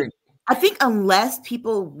word? I think unless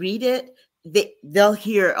people read it, they'll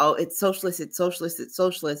hear, oh, it's socialist, it's socialist, it's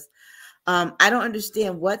socialist. I don't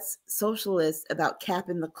understand what's socialist about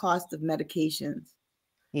capping the cost of medications.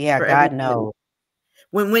 Yeah, God knows.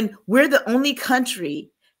 When we're the only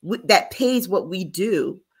country that pays what we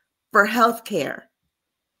do for healthcare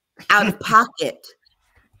out of pocket.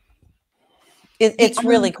 It's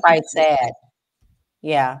really quite sad.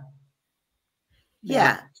 Yeah.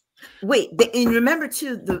 Yeah. Wait, and remember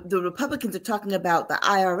too, the Republicans are talking about the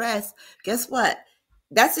IRS. Guess what?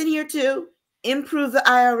 That's in here too. Improve the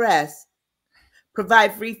IRS.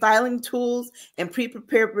 provide free filing tools and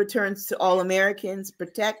pre-prepared returns to all Americans,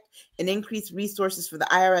 protect and increase resources for the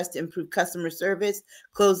IRS to improve customer service,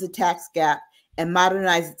 close the tax gap, and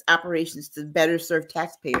modernize its operations to better serve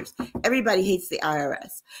taxpayers. Everybody hates the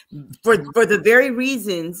IRS for the very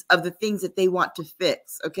reasons of the things that they want to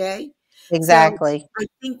fix, okay? Exactly. So I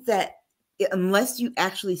think that unless you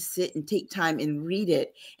actually sit and take time and read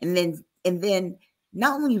it, and then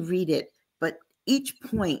not only read it, but each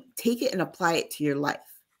point, take it and apply it to your life.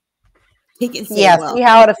 Take it and say, well, see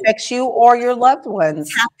how it affects you or your loved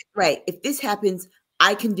ones. Right. If this happens,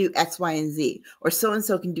 I can do X, Y, and Z, or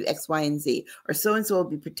so-and-so can do X, Y, and Z, or so-and-so will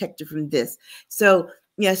be protected from this. So,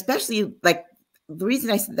 especially like the reason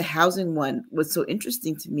I said the housing one was so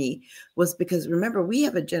interesting to me was because remember, we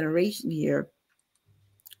have a generation here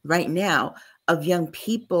right now of young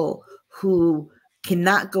people who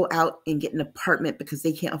cannot go out and get an apartment because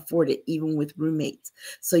they can't afford it, even with roommates.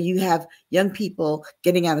 So you have young people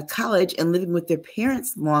getting out of college and living with their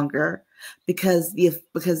parents longer because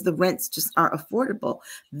the rents just aren't affordable.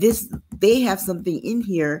 They have something in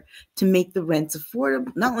here to make the rents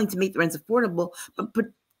affordable, not only to make the rents affordable, but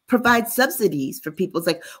provide subsidies for people. It's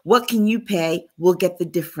like, what can you pay? We'll get the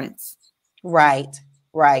difference.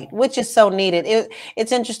 Right, which is so needed.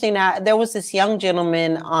 It's interesting. There was this young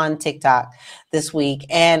gentleman on TikTok this week,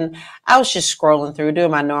 and I was just scrolling through,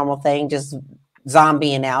 doing my normal thing, just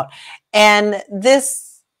zombieing out. And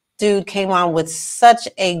this dude came on with such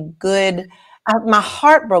a good, my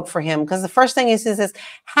heart broke for him, because the first thing he says is,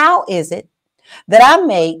 how is it that I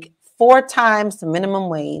make 4 times the minimum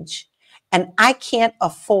wage and I can't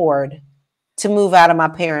afford to move out of my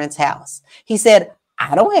parents' house? He said,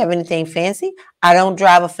 I don't have anything fancy. I don't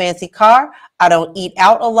drive a fancy car. I don't eat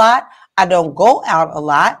out a lot. I don't go out a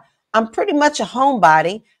lot. I'm pretty much a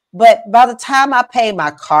homebody. But by the time I pay my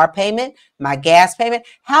car payment, my gas payment,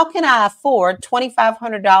 how can I afford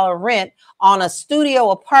 $2,500 rent on a studio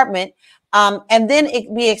apartment, and then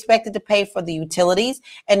be expected to pay for the utilities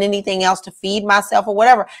and anything else to feed myself or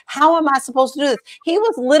whatever? How am I supposed to do this? He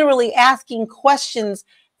was literally asking questions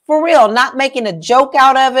for real, not making a joke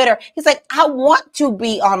out of it. Or he's like, I want to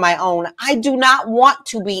be on my own. I do not want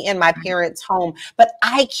to be in my parents' home, but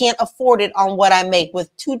I can't afford it on what I make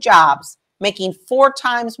with 2 jobs, making 4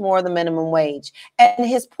 times more the minimum wage. And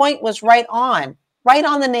his point was right on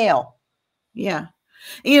the nail. Yeah.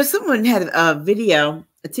 Someone had a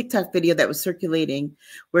TikTok video that was circulating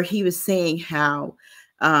where he was saying how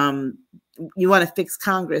you want to fix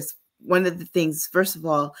Congress. One of the things, first of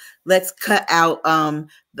all, let's cut out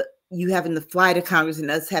you having to fly to Congress and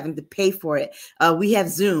us having to pay for it. We have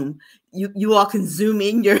Zoom. You all can Zoom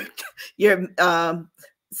in your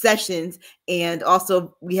sessions, and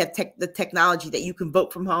also we have the technology that you can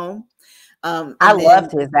vote from home. I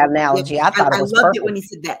loved his analogy. I thought it was loved perfect. it when he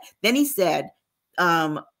said that. Then he said,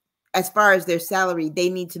 as far as their salary, they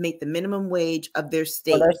need to make the minimum wage of their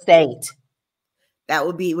state. For their state. That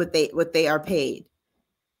would be what they are paid.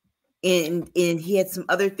 And he had some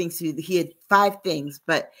other things to do. He had 5 things,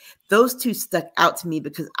 but those 2 stuck out to me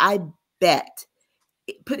because I bet,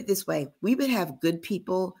 put it this way, we would have good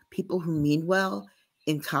people who mean well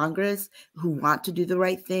in Congress, who want to do the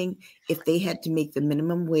right thing, if they had to make the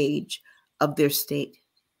minimum wage of their state.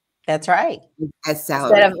 That's right. As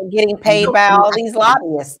salary. Instead of getting paid by all these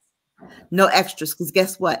lobbyists. No extras, because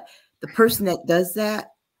guess what? The person that does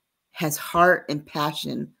that has heart and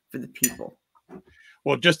passion for the people.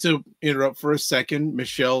 Well, just to interrupt for a second,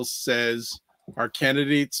 Michelle says our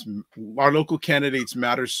local candidates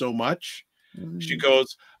matter so much. She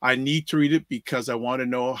goes, I need to read it because I want to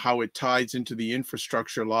know how it ties into the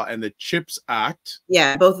infrastructure law and the CHIPS Act.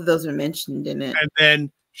 Yeah, both of those are mentioned in it. And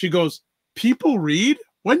then she goes, people read?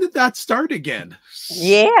 When did that start again?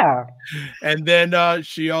 Yeah. And then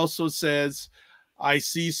she also says, I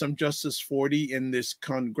see some Justice 40 in this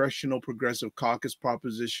Congressional Progressive Caucus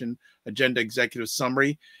Proposition Agenda Executive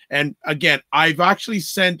Summary. And again, I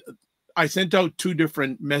sent out 2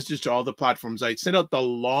 different messages to all the platforms. I sent out the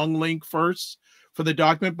long link first for the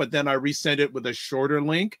document, but then I resent it with a shorter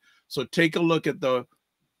link. So take a look at the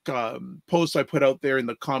post I put out there in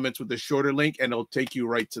the comments with the shorter link, and it'll take you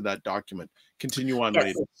right to that document. Continue on,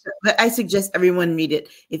 ladies. But I suggest everyone read it.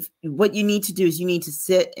 If what you need to do is you need to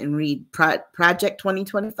sit and read Project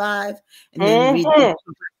 2025, and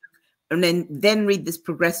then read this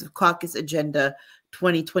Progressive Caucus Agenda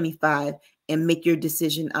 2025, and make your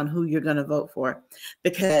decision on who you're going to vote for,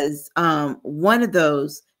 because one of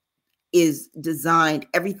those is designed,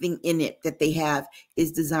 everything in it that they have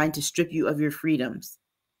is designed to strip you of your freedoms.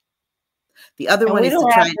 The other And one we is to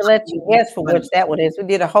don't try have to let you guess for which that one is. We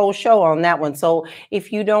did a whole show on that one. So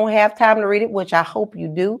if you don't have time to read it, which I hope you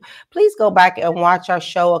do, please go back and watch our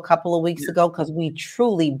show a couple of weeks ago, because we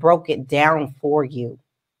truly broke it down for you.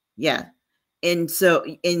 Yeah. And so,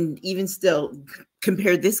 and even still,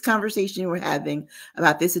 compare this conversation we're having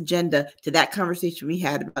about this agenda to that conversation we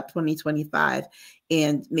had about 2025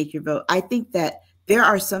 and make your vote. I think that there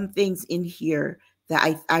are some things in here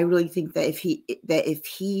that I really think that if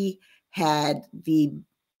he had the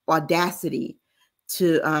audacity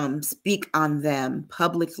to speak on them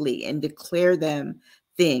publicly and declare them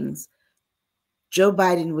things, Joe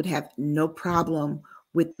Biden would have no problem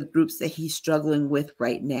with the groups that he's struggling with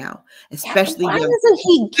right now, especially why doesn't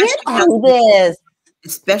he get on this?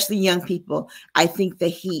 Especially young people. I think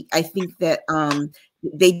that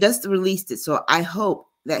they just released it, so I hope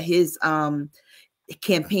that his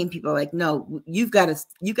campaign people are like, no, you've got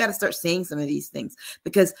to start saying some of these things,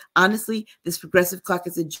 because honestly, this progressive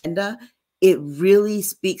caucus agenda, it really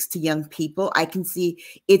speaks to young people. I can see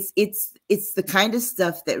it's the kind of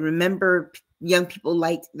stuff that, remember, young people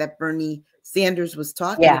liked that Bernie Sanders was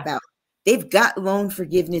talking about. They've got loan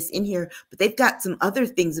forgiveness in here, but they've got some other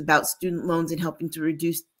things about student loans and helping to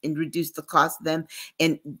reduce the cost of them,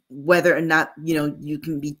 and whether or not, you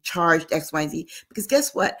can be charged X, Y, and Z. Because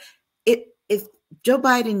guess what? If Joe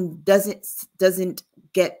Biden doesn't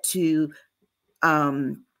get to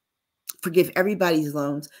forgive everybody's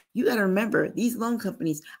loans, you got to remember, these loan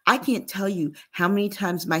companies, I can't tell you how many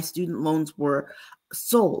times my student loans were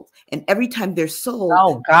sold, and every time they're sold,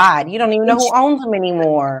 oh God, you don't even know who owns them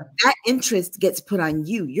anymore. That interest gets put on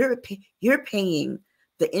you. You're paying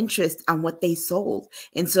the interest on what they sold,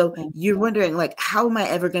 and so you're wondering, like, how am I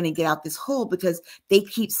ever going to get out this hole? Because they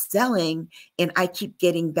keep selling, and I keep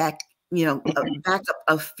getting back, a backup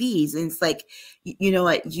of fees. And it's like, you know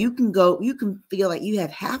what? You can feel like you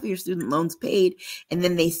have half of your student loans paid, and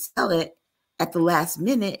then they sell it at the last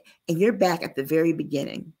minute, and you're back at the very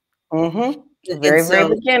beginning. Very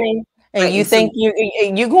beginning. And right, you think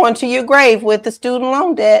you going to your grave with the student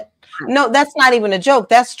loan debt. No, that's not even a joke.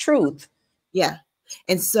 That's truth. Yeah.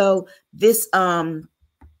 And so this Project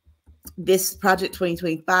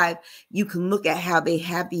 2025, you can look at how they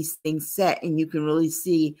have these things set, and you can really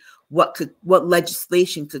see what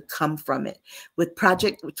legislation could come from it. With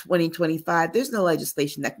Project 2025, there's no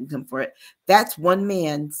legislation that can come for it. That's one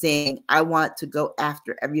man saying, I want to go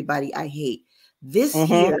after everybody I hate. This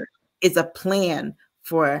here is a plan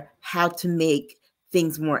for how to make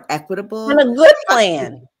things more equitable, and a good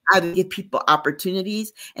plan, how to give people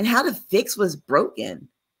opportunities, and how to fix what's broken.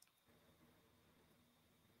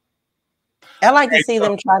 I like to see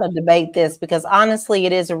them try to debate this, because honestly,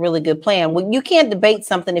 it is a really good plan. Well, you can't debate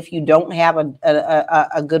something if you don't have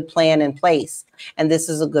a good plan in place. And this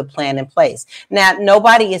is a good plan in place. Now,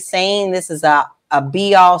 nobody is saying this is a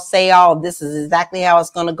be all, say all, this is exactly how it's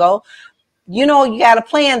going to go. You got to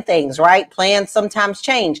plan things, right? Plans sometimes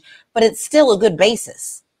change, but it's still a good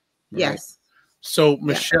basis. Yes. Right. So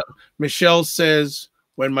Michelle says,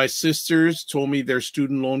 when my sisters told me their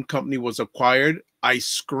student loan company was acquired, I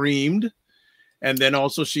screamed. And then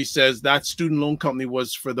also she says that student loan company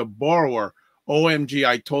was for the borrower. OMG,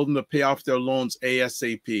 I told them to pay off their loans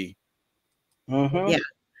ASAP. Yeah.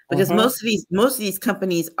 Because most of these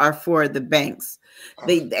companies are for the banks.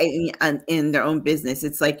 They in their own business.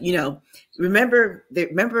 It's like, remember there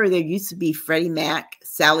used to be Freddie Mac,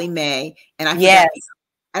 Sally Mae, and I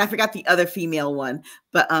forgot the other female one.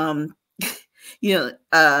 But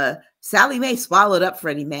Sally Mae swallowed up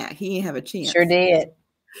Freddie Mac. He didn't have a chance. Sure did.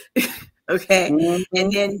 Okay. And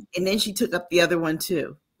then she took up the other one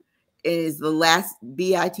too. It is the last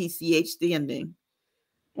BITCH standing.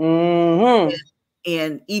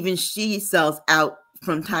 And even she sells out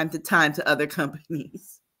from time to time to other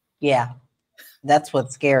companies. Yeah, that's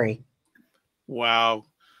what's scary. Wow.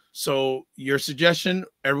 So your suggestion,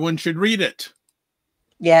 everyone should read it.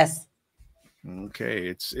 Yes. Okay.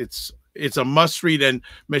 It's a must read. And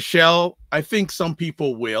Michelle, I think some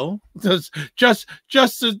people will. Just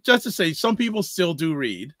to say, some people still do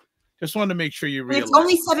read. Just want to make sure you read. It's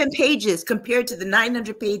only 7 pages compared to the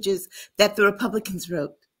 900 pages that the Republicans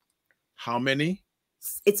wrote. How many?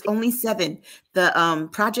 It's only 7. The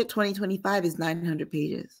Project 2025 is 900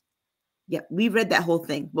 pages. Yeah, we read that whole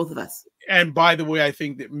thing, both of us. And by the way, I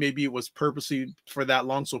think that maybe it was purposely for that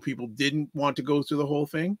long so people didn't want to go through the whole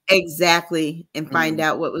thing. Exactly, and find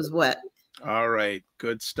out what was what. All right,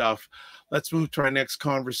 good stuff. Let's move to our next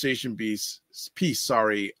conversation piece.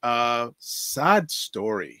 Sad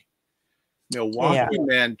story. Milwaukee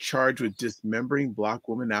man charged with dismembering Black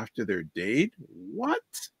woman after their date. What?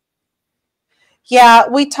 Yeah,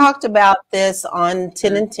 we talked about this on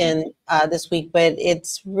 10 and 10 this week, but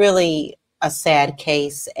it's really a sad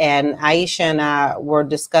case. And Aisha and I were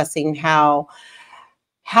discussing how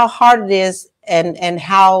hard it is, and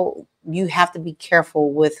how you have to be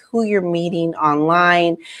careful with who you're meeting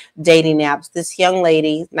online, dating apps. This young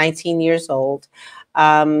lady, 19 years old,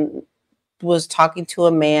 um, was talking to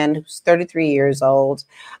a man who's 33 years old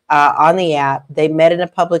on the app. They met in a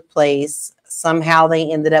public place. Somehow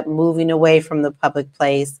they ended up moving away from the public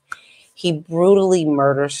place. He brutally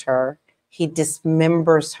murders her. He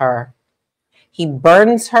dismembers her. He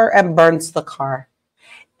burns her and burns the car.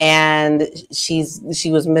 And she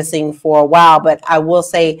was missing for a while, but I will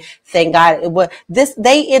say, thank God,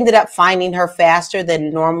 they ended up finding her faster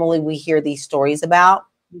than normally we hear these stories about.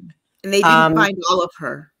 And they didn't find all of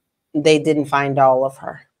her. They didn't find all of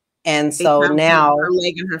her. And They so found now her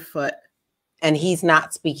leg and her foot. And he's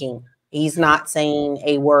not speaking. He's not saying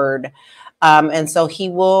a word. And so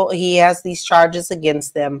he has these charges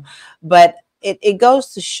against them. But it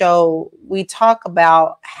goes to show, we talk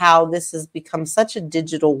about how this has become such a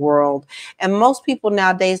digital world. And most people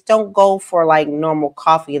nowadays don't go for like normal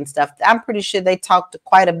coffee and stuff. I'm pretty sure they talked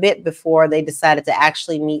quite a bit before they decided to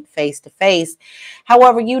actually meet face to face.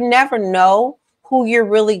 However, you never know who you're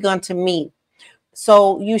really going to meet.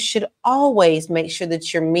 So you should always make sure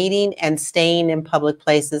that you're meeting and staying in public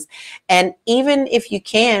places. And even if you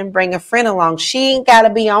can, bring a friend along. She ain't got to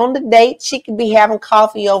be on the date. She could be having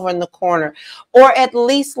coffee over in the corner, or at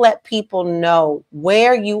least let people know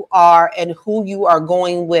where you are and who you are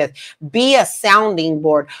going with. Be a sounding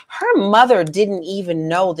board. Her mother didn't even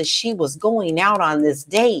know that she was going out on this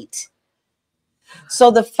date.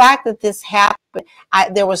 So the fact that this happened,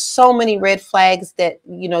 there were so many red flags that,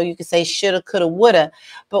 you could say shoulda, coulda, woulda,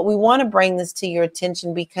 but we want to bring this to your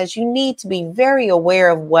attention because you need to be very aware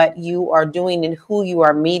of what you are doing and who you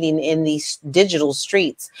are meeting in these digital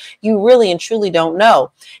streets. You really and truly don't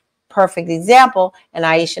know. Perfect example, and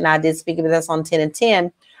Aisha and I did speak about this on 10 and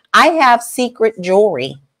 10. I have secret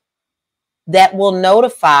jewelry that will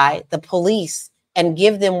notify the police and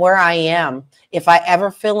give them where I am if I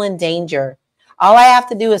ever feel in danger. All I have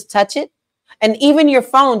to do is touch it. And even your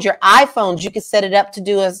phones, your iPhones, you can set it up to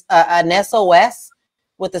do an SOS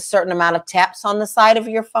with a certain amount of taps on the side of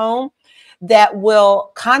your phone that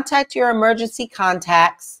will contact your emergency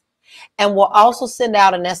contacts and will also send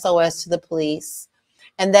out an SOS to the police.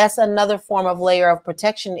 And that's another form of layer of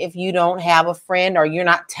protection if you don't have a friend or you're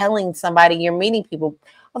not telling somebody you're meeting people.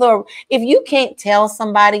 Although if you can't tell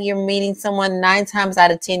somebody you're meeting someone, 9 times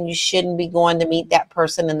out of 10, you shouldn't be going to meet that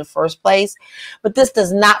person in the first place. But this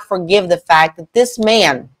does not forgive the fact that this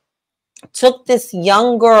man took this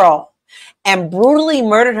young girl and brutally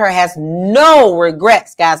murdered her, has no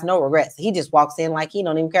regrets, guys, no regrets. He just walks in like he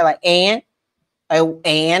don't even care, like, and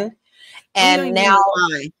now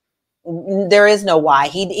there is no why.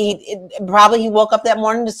 He probably woke up that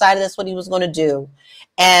morning, decided that's what he was going to do.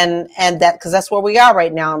 And that, because that's where we are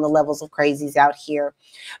right now on the levels of crazies out here.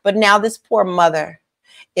 But now this poor mother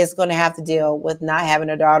is going to have to deal with not having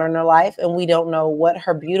a daughter in her life. And we don't know what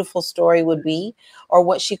her beautiful story would be or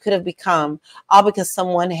what she could have become, all because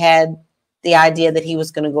someone had the idea that he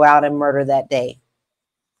was going to go out and murder that day.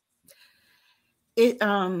 It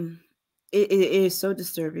is so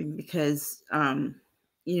disturbing because,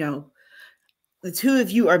 the two of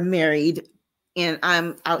you are married and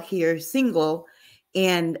I'm out here single,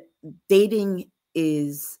 and dating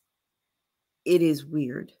is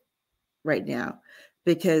weird right now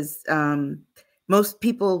because most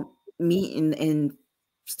people meet and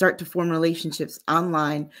start to form relationships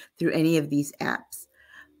online through any of these apps.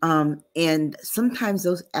 And sometimes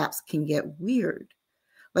those apps can get weird.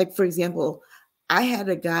 Like, for example, I had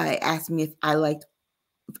a guy ask me if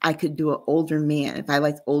I could do an older man, if I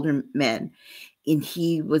liked older men. And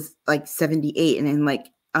he was like 78. And I'm like,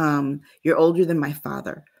 you're older than my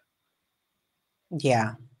father.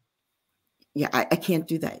 Yeah. Yeah, I can't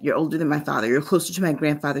do that. You're older than my father. You're closer to my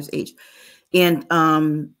grandfather's age. And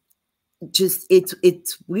just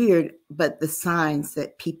it's weird, but the signs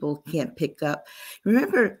that people can't pick up.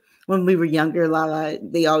 Remember when we were younger, Lala,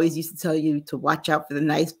 they always used to tell you to watch out for the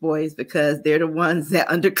nice boys because they're the ones that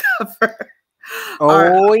undercover. Yes.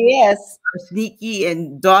 Are sneaky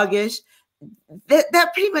and doggish.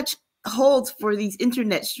 That pretty much holds for these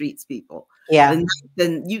internet streets, people. Yeah.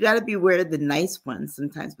 Then you got to be aware of the nice ones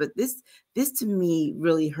sometimes. But this to me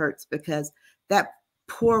really hurts because that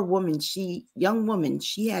poor woman, young woman,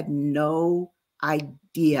 she had no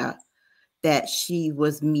idea that she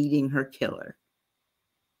was meeting her killer.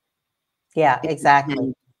 Yeah,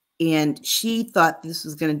 exactly. And she thought this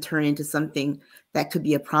was going to turn into something that could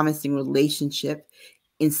be a promising relationship.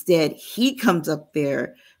 Instead, he comes up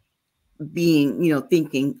there being,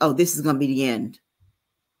 thinking, oh, this is going to be the end.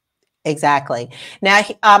 Exactly. Now,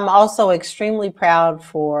 I'm also extremely proud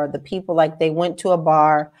for the people, like they went to a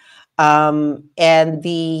bar, and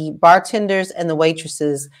the bartenders and the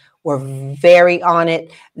waitresses were very on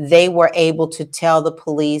it. They were able to tell the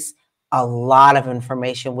police a lot of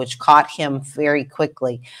information, which caught him very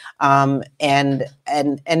quickly. And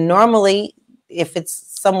normally, if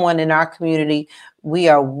it's someone in our community, we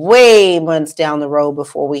are way months down the road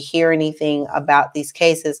before we hear anything about these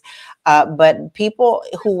cases. But people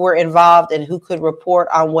who were involved and who could report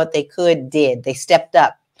on what they did. They stepped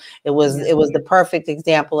up. It was the perfect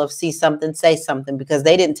example of see something, say something, because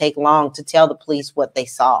they didn't take long to tell the police what they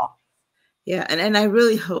saw. Yeah, and I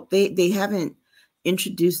really hope they haven't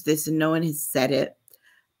introduced this and no one has said it,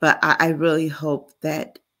 but I really hope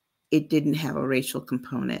that it didn't have a racial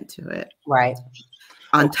component to it. Right.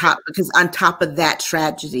 Because on top of that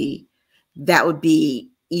tragedy, that would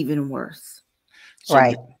be even worse. So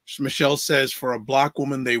right. Michelle says for a Black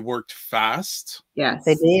woman, they worked fast. Yes,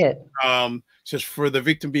 they did. Says for the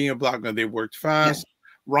victim being a Black woman, they worked fast. Yeah.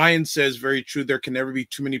 Ryan says very true. There can never be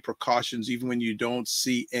too many precautions, even when you don't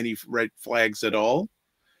see any red flags at all.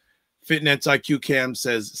 Fitness IQ Cam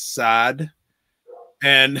says sad.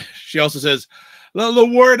 And she also says,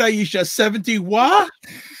 the word Aisha, 70 what?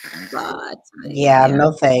 Yeah,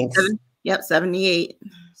 no thanks. 78.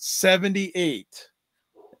 78.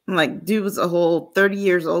 I'm like, dude was a whole 30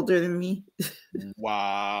 years older than me.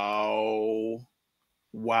 Wow.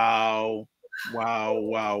 Wow. Wow.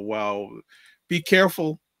 Wow. Wow. Be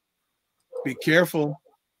careful. Be careful.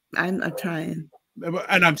 I'm trying.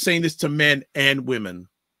 And I'm saying this to men and women.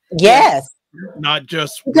 Yes. Not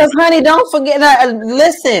just because, honey, don't forget.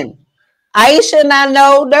 Listen, Aisha and I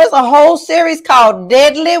know there's a whole series called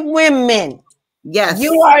Deadly Women. Yes.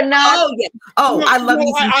 You are not. Oh, yeah. Oh, I love you.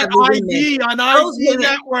 On ID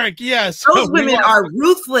Network. Yes. Those women are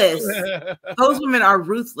ruthless. Those women are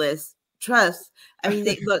ruthless. Trust. I mean,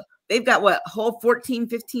 they've got what, whole 14,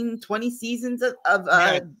 15, 20 seasons of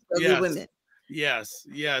women. Yes,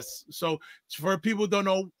 yes. So for people who don't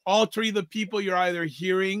know, all three of the people you're either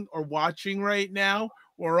hearing or watching right now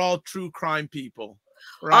are all true crime people.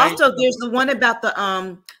 Right? Also, there's the one about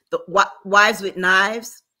the wives with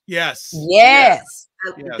knives. Yes. Yes.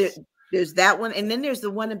 There's that one, and then there's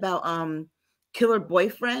the one about killer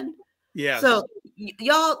boyfriend. Yes. So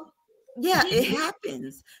y'all, yeah, it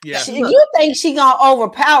happens. Yeah. You think she gonna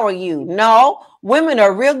overpower you? No, women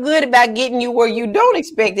are real good about getting you where you don't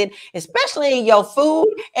expect it, especially in your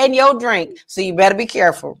food and your drink. So you better be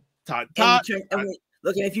careful. Look,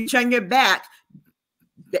 if you turn your back,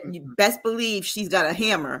 you best believe she's got a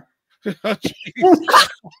hammer.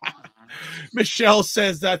 Michelle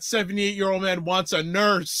says that 78-year-old man wants a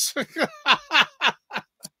nurse.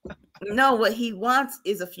 No, what he wants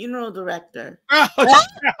is a funeral director.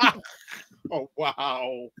 Oh,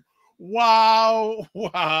 wow. Wow.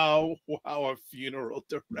 Wow. Wow. A funeral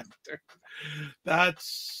director.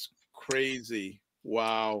 That's crazy.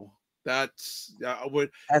 Wow. That's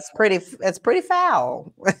pretty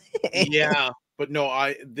foul. Yeah. But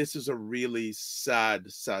no, this is a really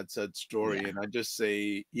sad story. Yeah. And I just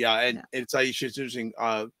say, and it's Aisha, it's interesting.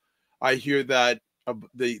 I hear that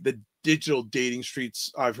the digital dating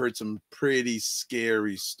streets, I've heard some pretty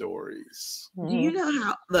scary stories. Do you know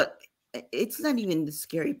how, look, it's not even the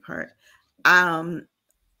scary part. I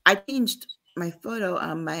changed my photo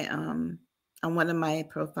on my on one of my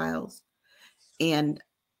profiles, and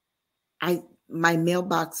my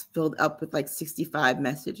mailbox filled up with like 65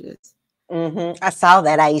 messages. I saw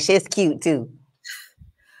that, Aisha. It's cute too.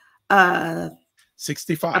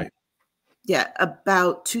 65. Yeah,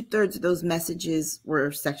 about 2/3 of those messages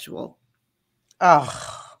were sexual.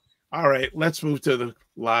 Oh, all right. Let's move to the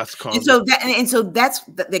last comment. And so that's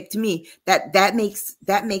like, to me, that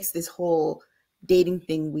makes this whole dating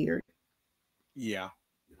thing weird. Yeah.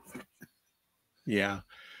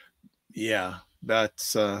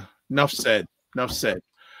 That's enough said.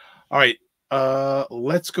 All right.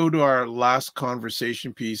 Let's go to our last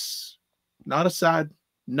conversation piece. Not a sad,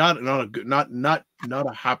 not a good, not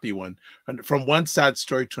a happy one. And from one sad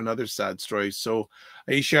story to another sad story. So,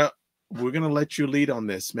 Aisha, we're gonna let you lead on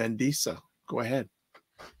this. Mandisa, go ahead.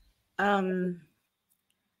 I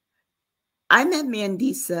met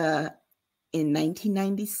Mandisa in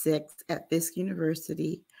 1996 at Fisk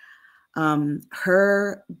University.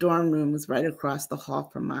 Her dorm room was right across the hall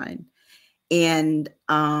from mine, and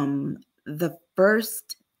the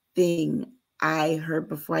first thing I heard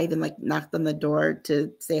before I even knocked on the door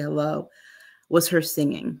to say hello was her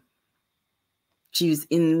singing. She was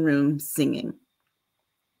in the room singing.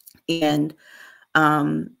 And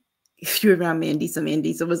if you were around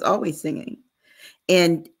Mandisa was always singing,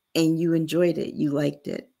 and you enjoyed it, you liked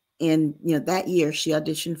it. And that year she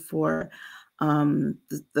auditioned for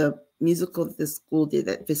the musical that the school did,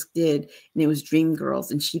 that Fisk did, and it was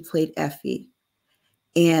Dreamgirls, and she played Effie.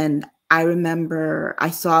 And I remember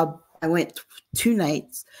I went 2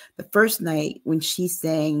 nights. The first night when she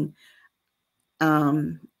sang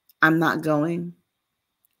I'm Not Going,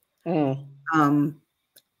 I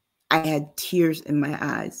had tears in my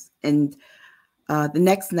eyes. And the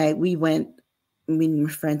next night me and my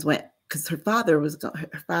friends went, because her father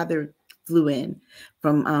flew in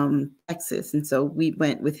from Texas, and so we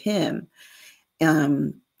went with him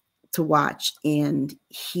to watch, and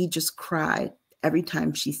he just cried every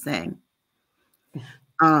time she sang.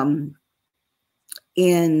 And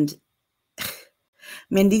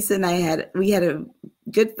Mandisa and I had a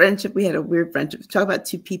good friendship. We had a weird friendship. Talk about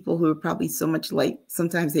 2 people who were probably so much like,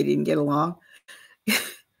 sometimes they didn't get along.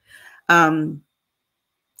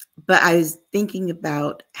 But I was thinking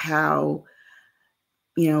about how,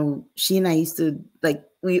 she and I used to, like,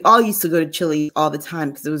 we all used to go to Chili all the time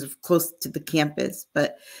because it was close to the campus,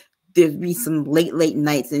 but there'd be some late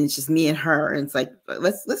nights and it's just me and her. And it's like,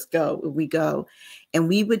 let's go. We go. And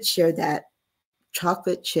we would share that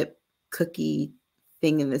chocolate chip cookie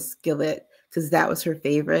thing in the skillet because that was her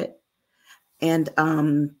favorite. And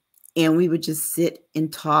we would just sit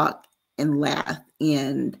and talk and laugh.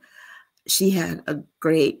 And she had a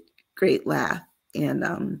great laugh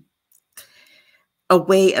and a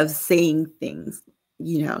way of saying things,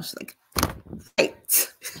 she's like,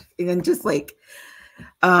 right. And then just like,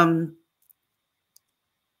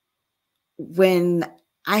 when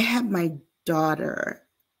I had my daughter,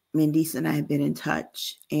 Mandisa and I had been in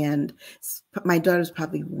touch, and my daughter's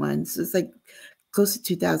probably 1, so it's like close to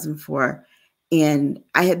 2004. And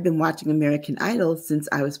I had been watching American Idol since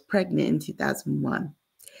I was pregnant in 2001.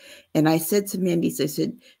 And I said to Mandisa, I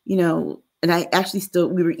said, and I actually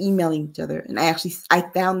we were emailing each other, and I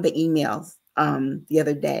found the emails the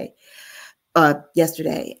other day,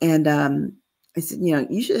 yesterday, and I said,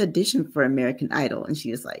 you should audition for American Idol. And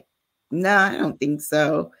she was like, no, I don't think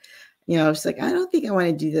so. She's like, I don't think I want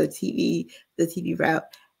to do the TV route.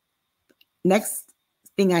 Next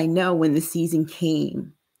thing I know, when the season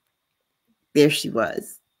came, there she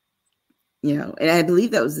was, and I believe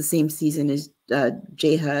that was the same season as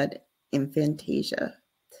J Hud and Fantasia.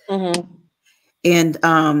 Mm-hmm.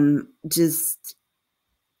 And just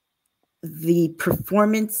the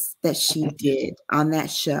performance that she did on that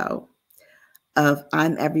show of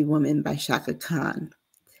I'm Every Woman by Shaka Khan,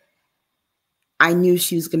 I knew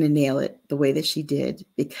she was going to nail it the way that she did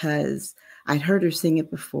because I'd heard her sing it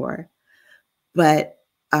before. But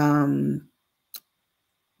being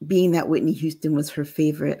that Whitney Houston was her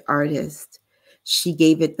favorite artist, she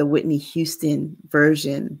gave it the Whitney Houston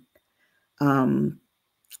version from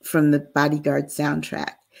the Bodyguard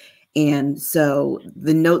soundtrack. And so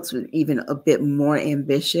the notes were even a bit more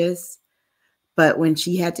ambitious. But when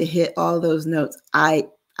she had to hit all those notes, I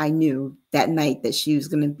knew that night that she was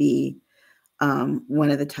going to be one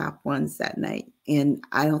of the top ones that night. And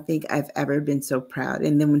I don't think I've ever been so proud.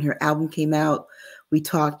 And then when her album came out, we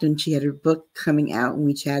talked, and she had her book coming out, and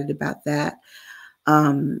we chatted about that.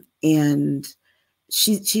 And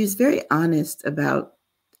she was very honest about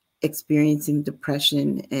experiencing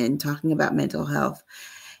depression and talking about mental health.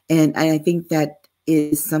 And I think that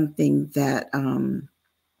is something that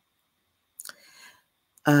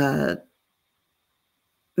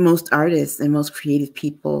most artists and most creative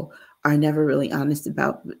people are never really honest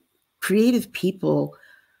about. Creative people,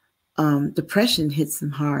 depression hits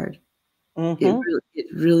them hard. Mm-hmm. It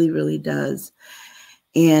really does.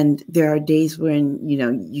 And there are days when,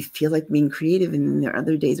 you feel like being creative, and then there are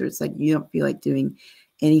other days where it's like you don't feel like doing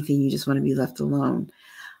anything. You just want to be left alone.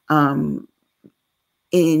 And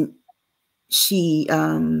she,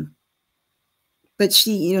 but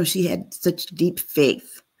she, she had such deep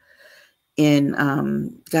faith in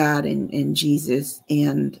God and Jesus.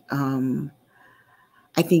 And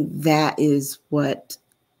I think that is what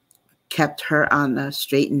kept her on the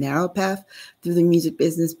straight and narrow path through the music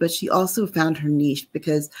business. But she also found her niche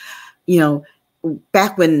because,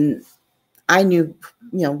 back when I knew,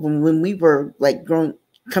 when we were like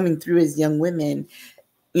coming through as young women,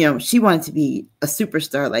 she wanted to be a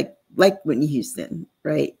superstar like Whitney Houston,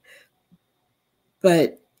 right?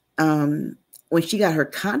 But when she got her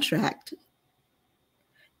contract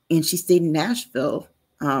and she stayed in Nashville,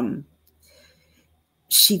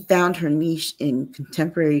 she found her niche in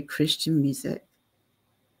contemporary Christian music.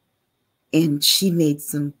 And she made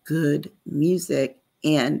some good music.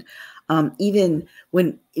 And even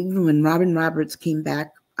when Robin Roberts came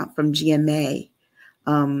back from GMA,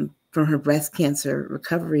 from her breast cancer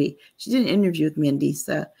recovery. She did an interview with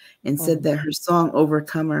Mandisa and said that her song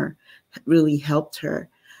Overcomer really helped her.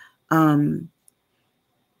 And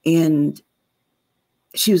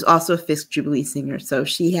she was also a Fisk Jubilee singer. So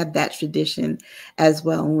she had that tradition as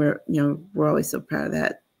well. And we're always so proud of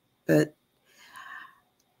that. But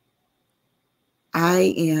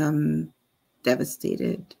I am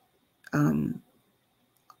devastated. All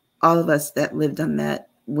of us that lived on that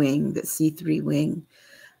wing, that C3 wing,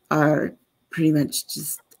 are pretty much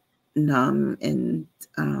just numb. And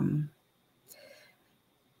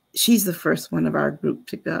she's the first one of our group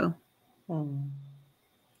to go.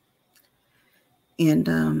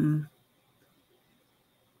 And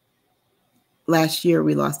last year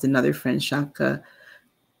we lost another friend, Shanka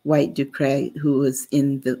White Ducre, who was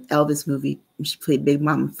in the Elvis movie. She played Big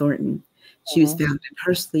Mama Thornton. She was found in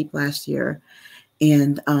her sleep last year.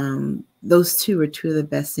 And those two are two of the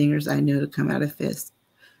best singers I know to come out of Fisk.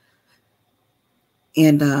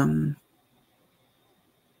 And I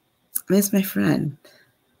miss my friend.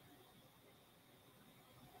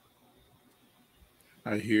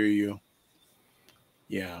 I hear you.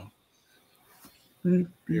 Yeah.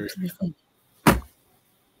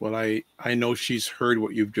 Well, I know she's heard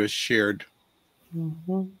what you've just shared.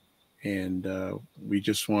 And we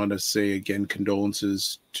just want to say again,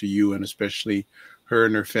 condolences to you, and especially her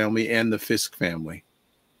and her family and the Fisk family.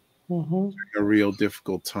 A real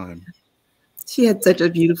difficult time. She had such a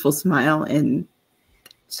beautiful smile, and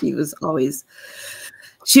she was always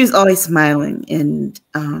smiling, and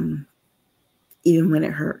even when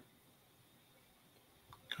it hurt.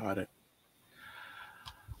 Got it.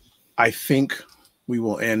 I think we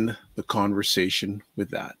will end the conversation with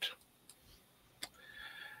that.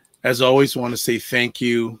 As always, want to say thank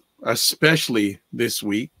you, especially this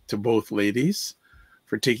week, to both ladies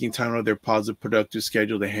for taking time out of their positive, productive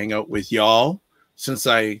schedule to hang out with y'all. Since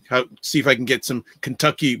I see if I can get some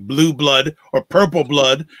Kentucky blue blood or purple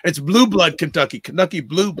blood. It's blue blood, Kentucky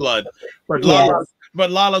blue blood.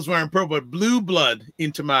 But Lala's wearing purple, but blue blood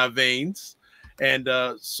into my veins. And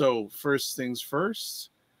so first things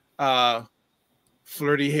first,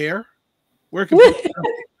 Flirty Hair, where can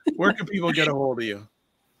people get a hold of you?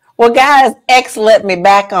 Well, guys, X let me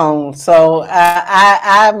back on, so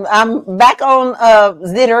I'm back on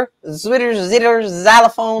Xylophone,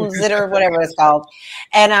 whatever it's called,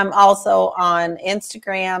 and I'm also on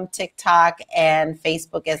Instagram, TikTok, and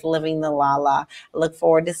Facebook as Living the Lala. I look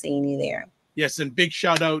forward to seeing you there. Yes, and big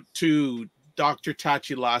shout out to Dr.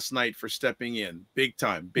 Tachi last night for stepping in. Big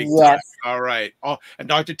time. All right. Oh, and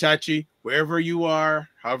Dr. Tachi, wherever you are,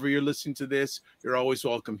 however you're listening to this, you're always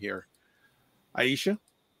welcome here. Aisha?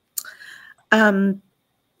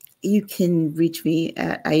 You can reach me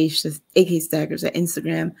at Aisha, AK Staggers at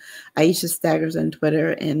Instagram, Aisha Staggers on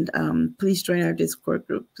Twitter, and please join our Discord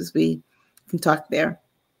group because we can talk there.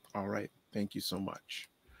 All right. Thank you so much.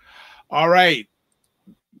 All right.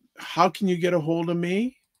 How can you get a hold of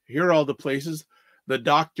me? Here are all the places. The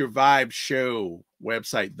Dr. Vibe Show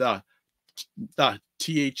website, the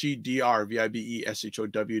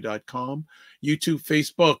THEDRVIBESHOW.com, YouTube,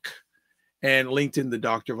 Facebook, and LinkedIn, The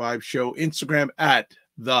Dr. Vibe Show, Instagram at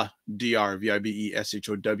the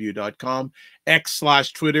DRVIBESHOW.com,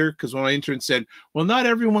 X/Twitter, because one of my interns said, well, not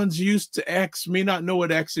everyone's used to X, may not know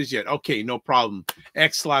what X is yet. Okay, no problem.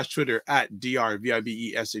 X/Twitter at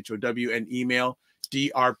DRVIBESHOW, and email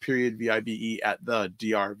dr.vibe at the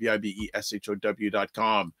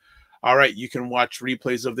drvibeshow.com. All right, you can watch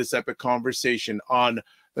replays of this epic conversation on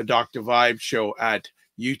the Dr. Vibe Show at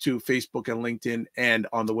YouTube, Facebook, and LinkedIn, and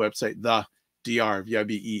on the website, the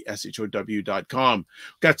drvibeshow.com.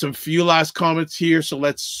 Got some few last comments here, so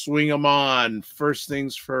let's swing them on. First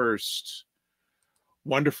things first.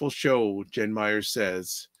 Wonderful show, Jen Myers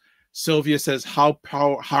says. Sylvia says, her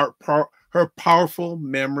powerful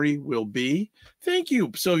memory will be. Thank you,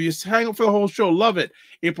 Sylvia. Hang out for the whole show. Love it.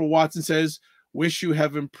 April Watson says, wish you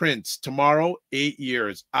heaven, Prince. Tomorrow, 8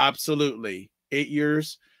 years. Absolutely. 8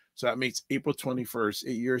 years. So that makes April 21st,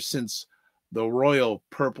 8 years since the royal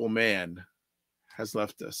purple man has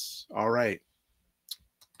left us. All right.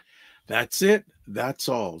 That's it. That's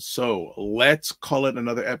all. So let's call it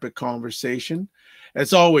another epic conversation.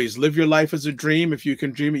 As always, live your life as a dream. If you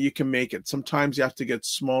can dream it, you can make it. Sometimes you have to get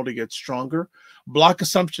small to get stronger. Block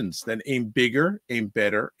assumptions, then aim bigger, aim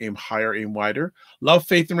better, aim higher, aim wider. Love,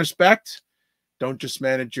 faith, and respect. Don't just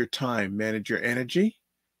manage your time, manage your energy.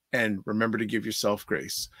 And remember to give yourself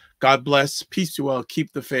grace. God bless. Peace to all.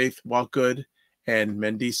 Keep the faith. Walk good. And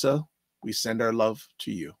Mandisa, we send our love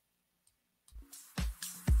to you.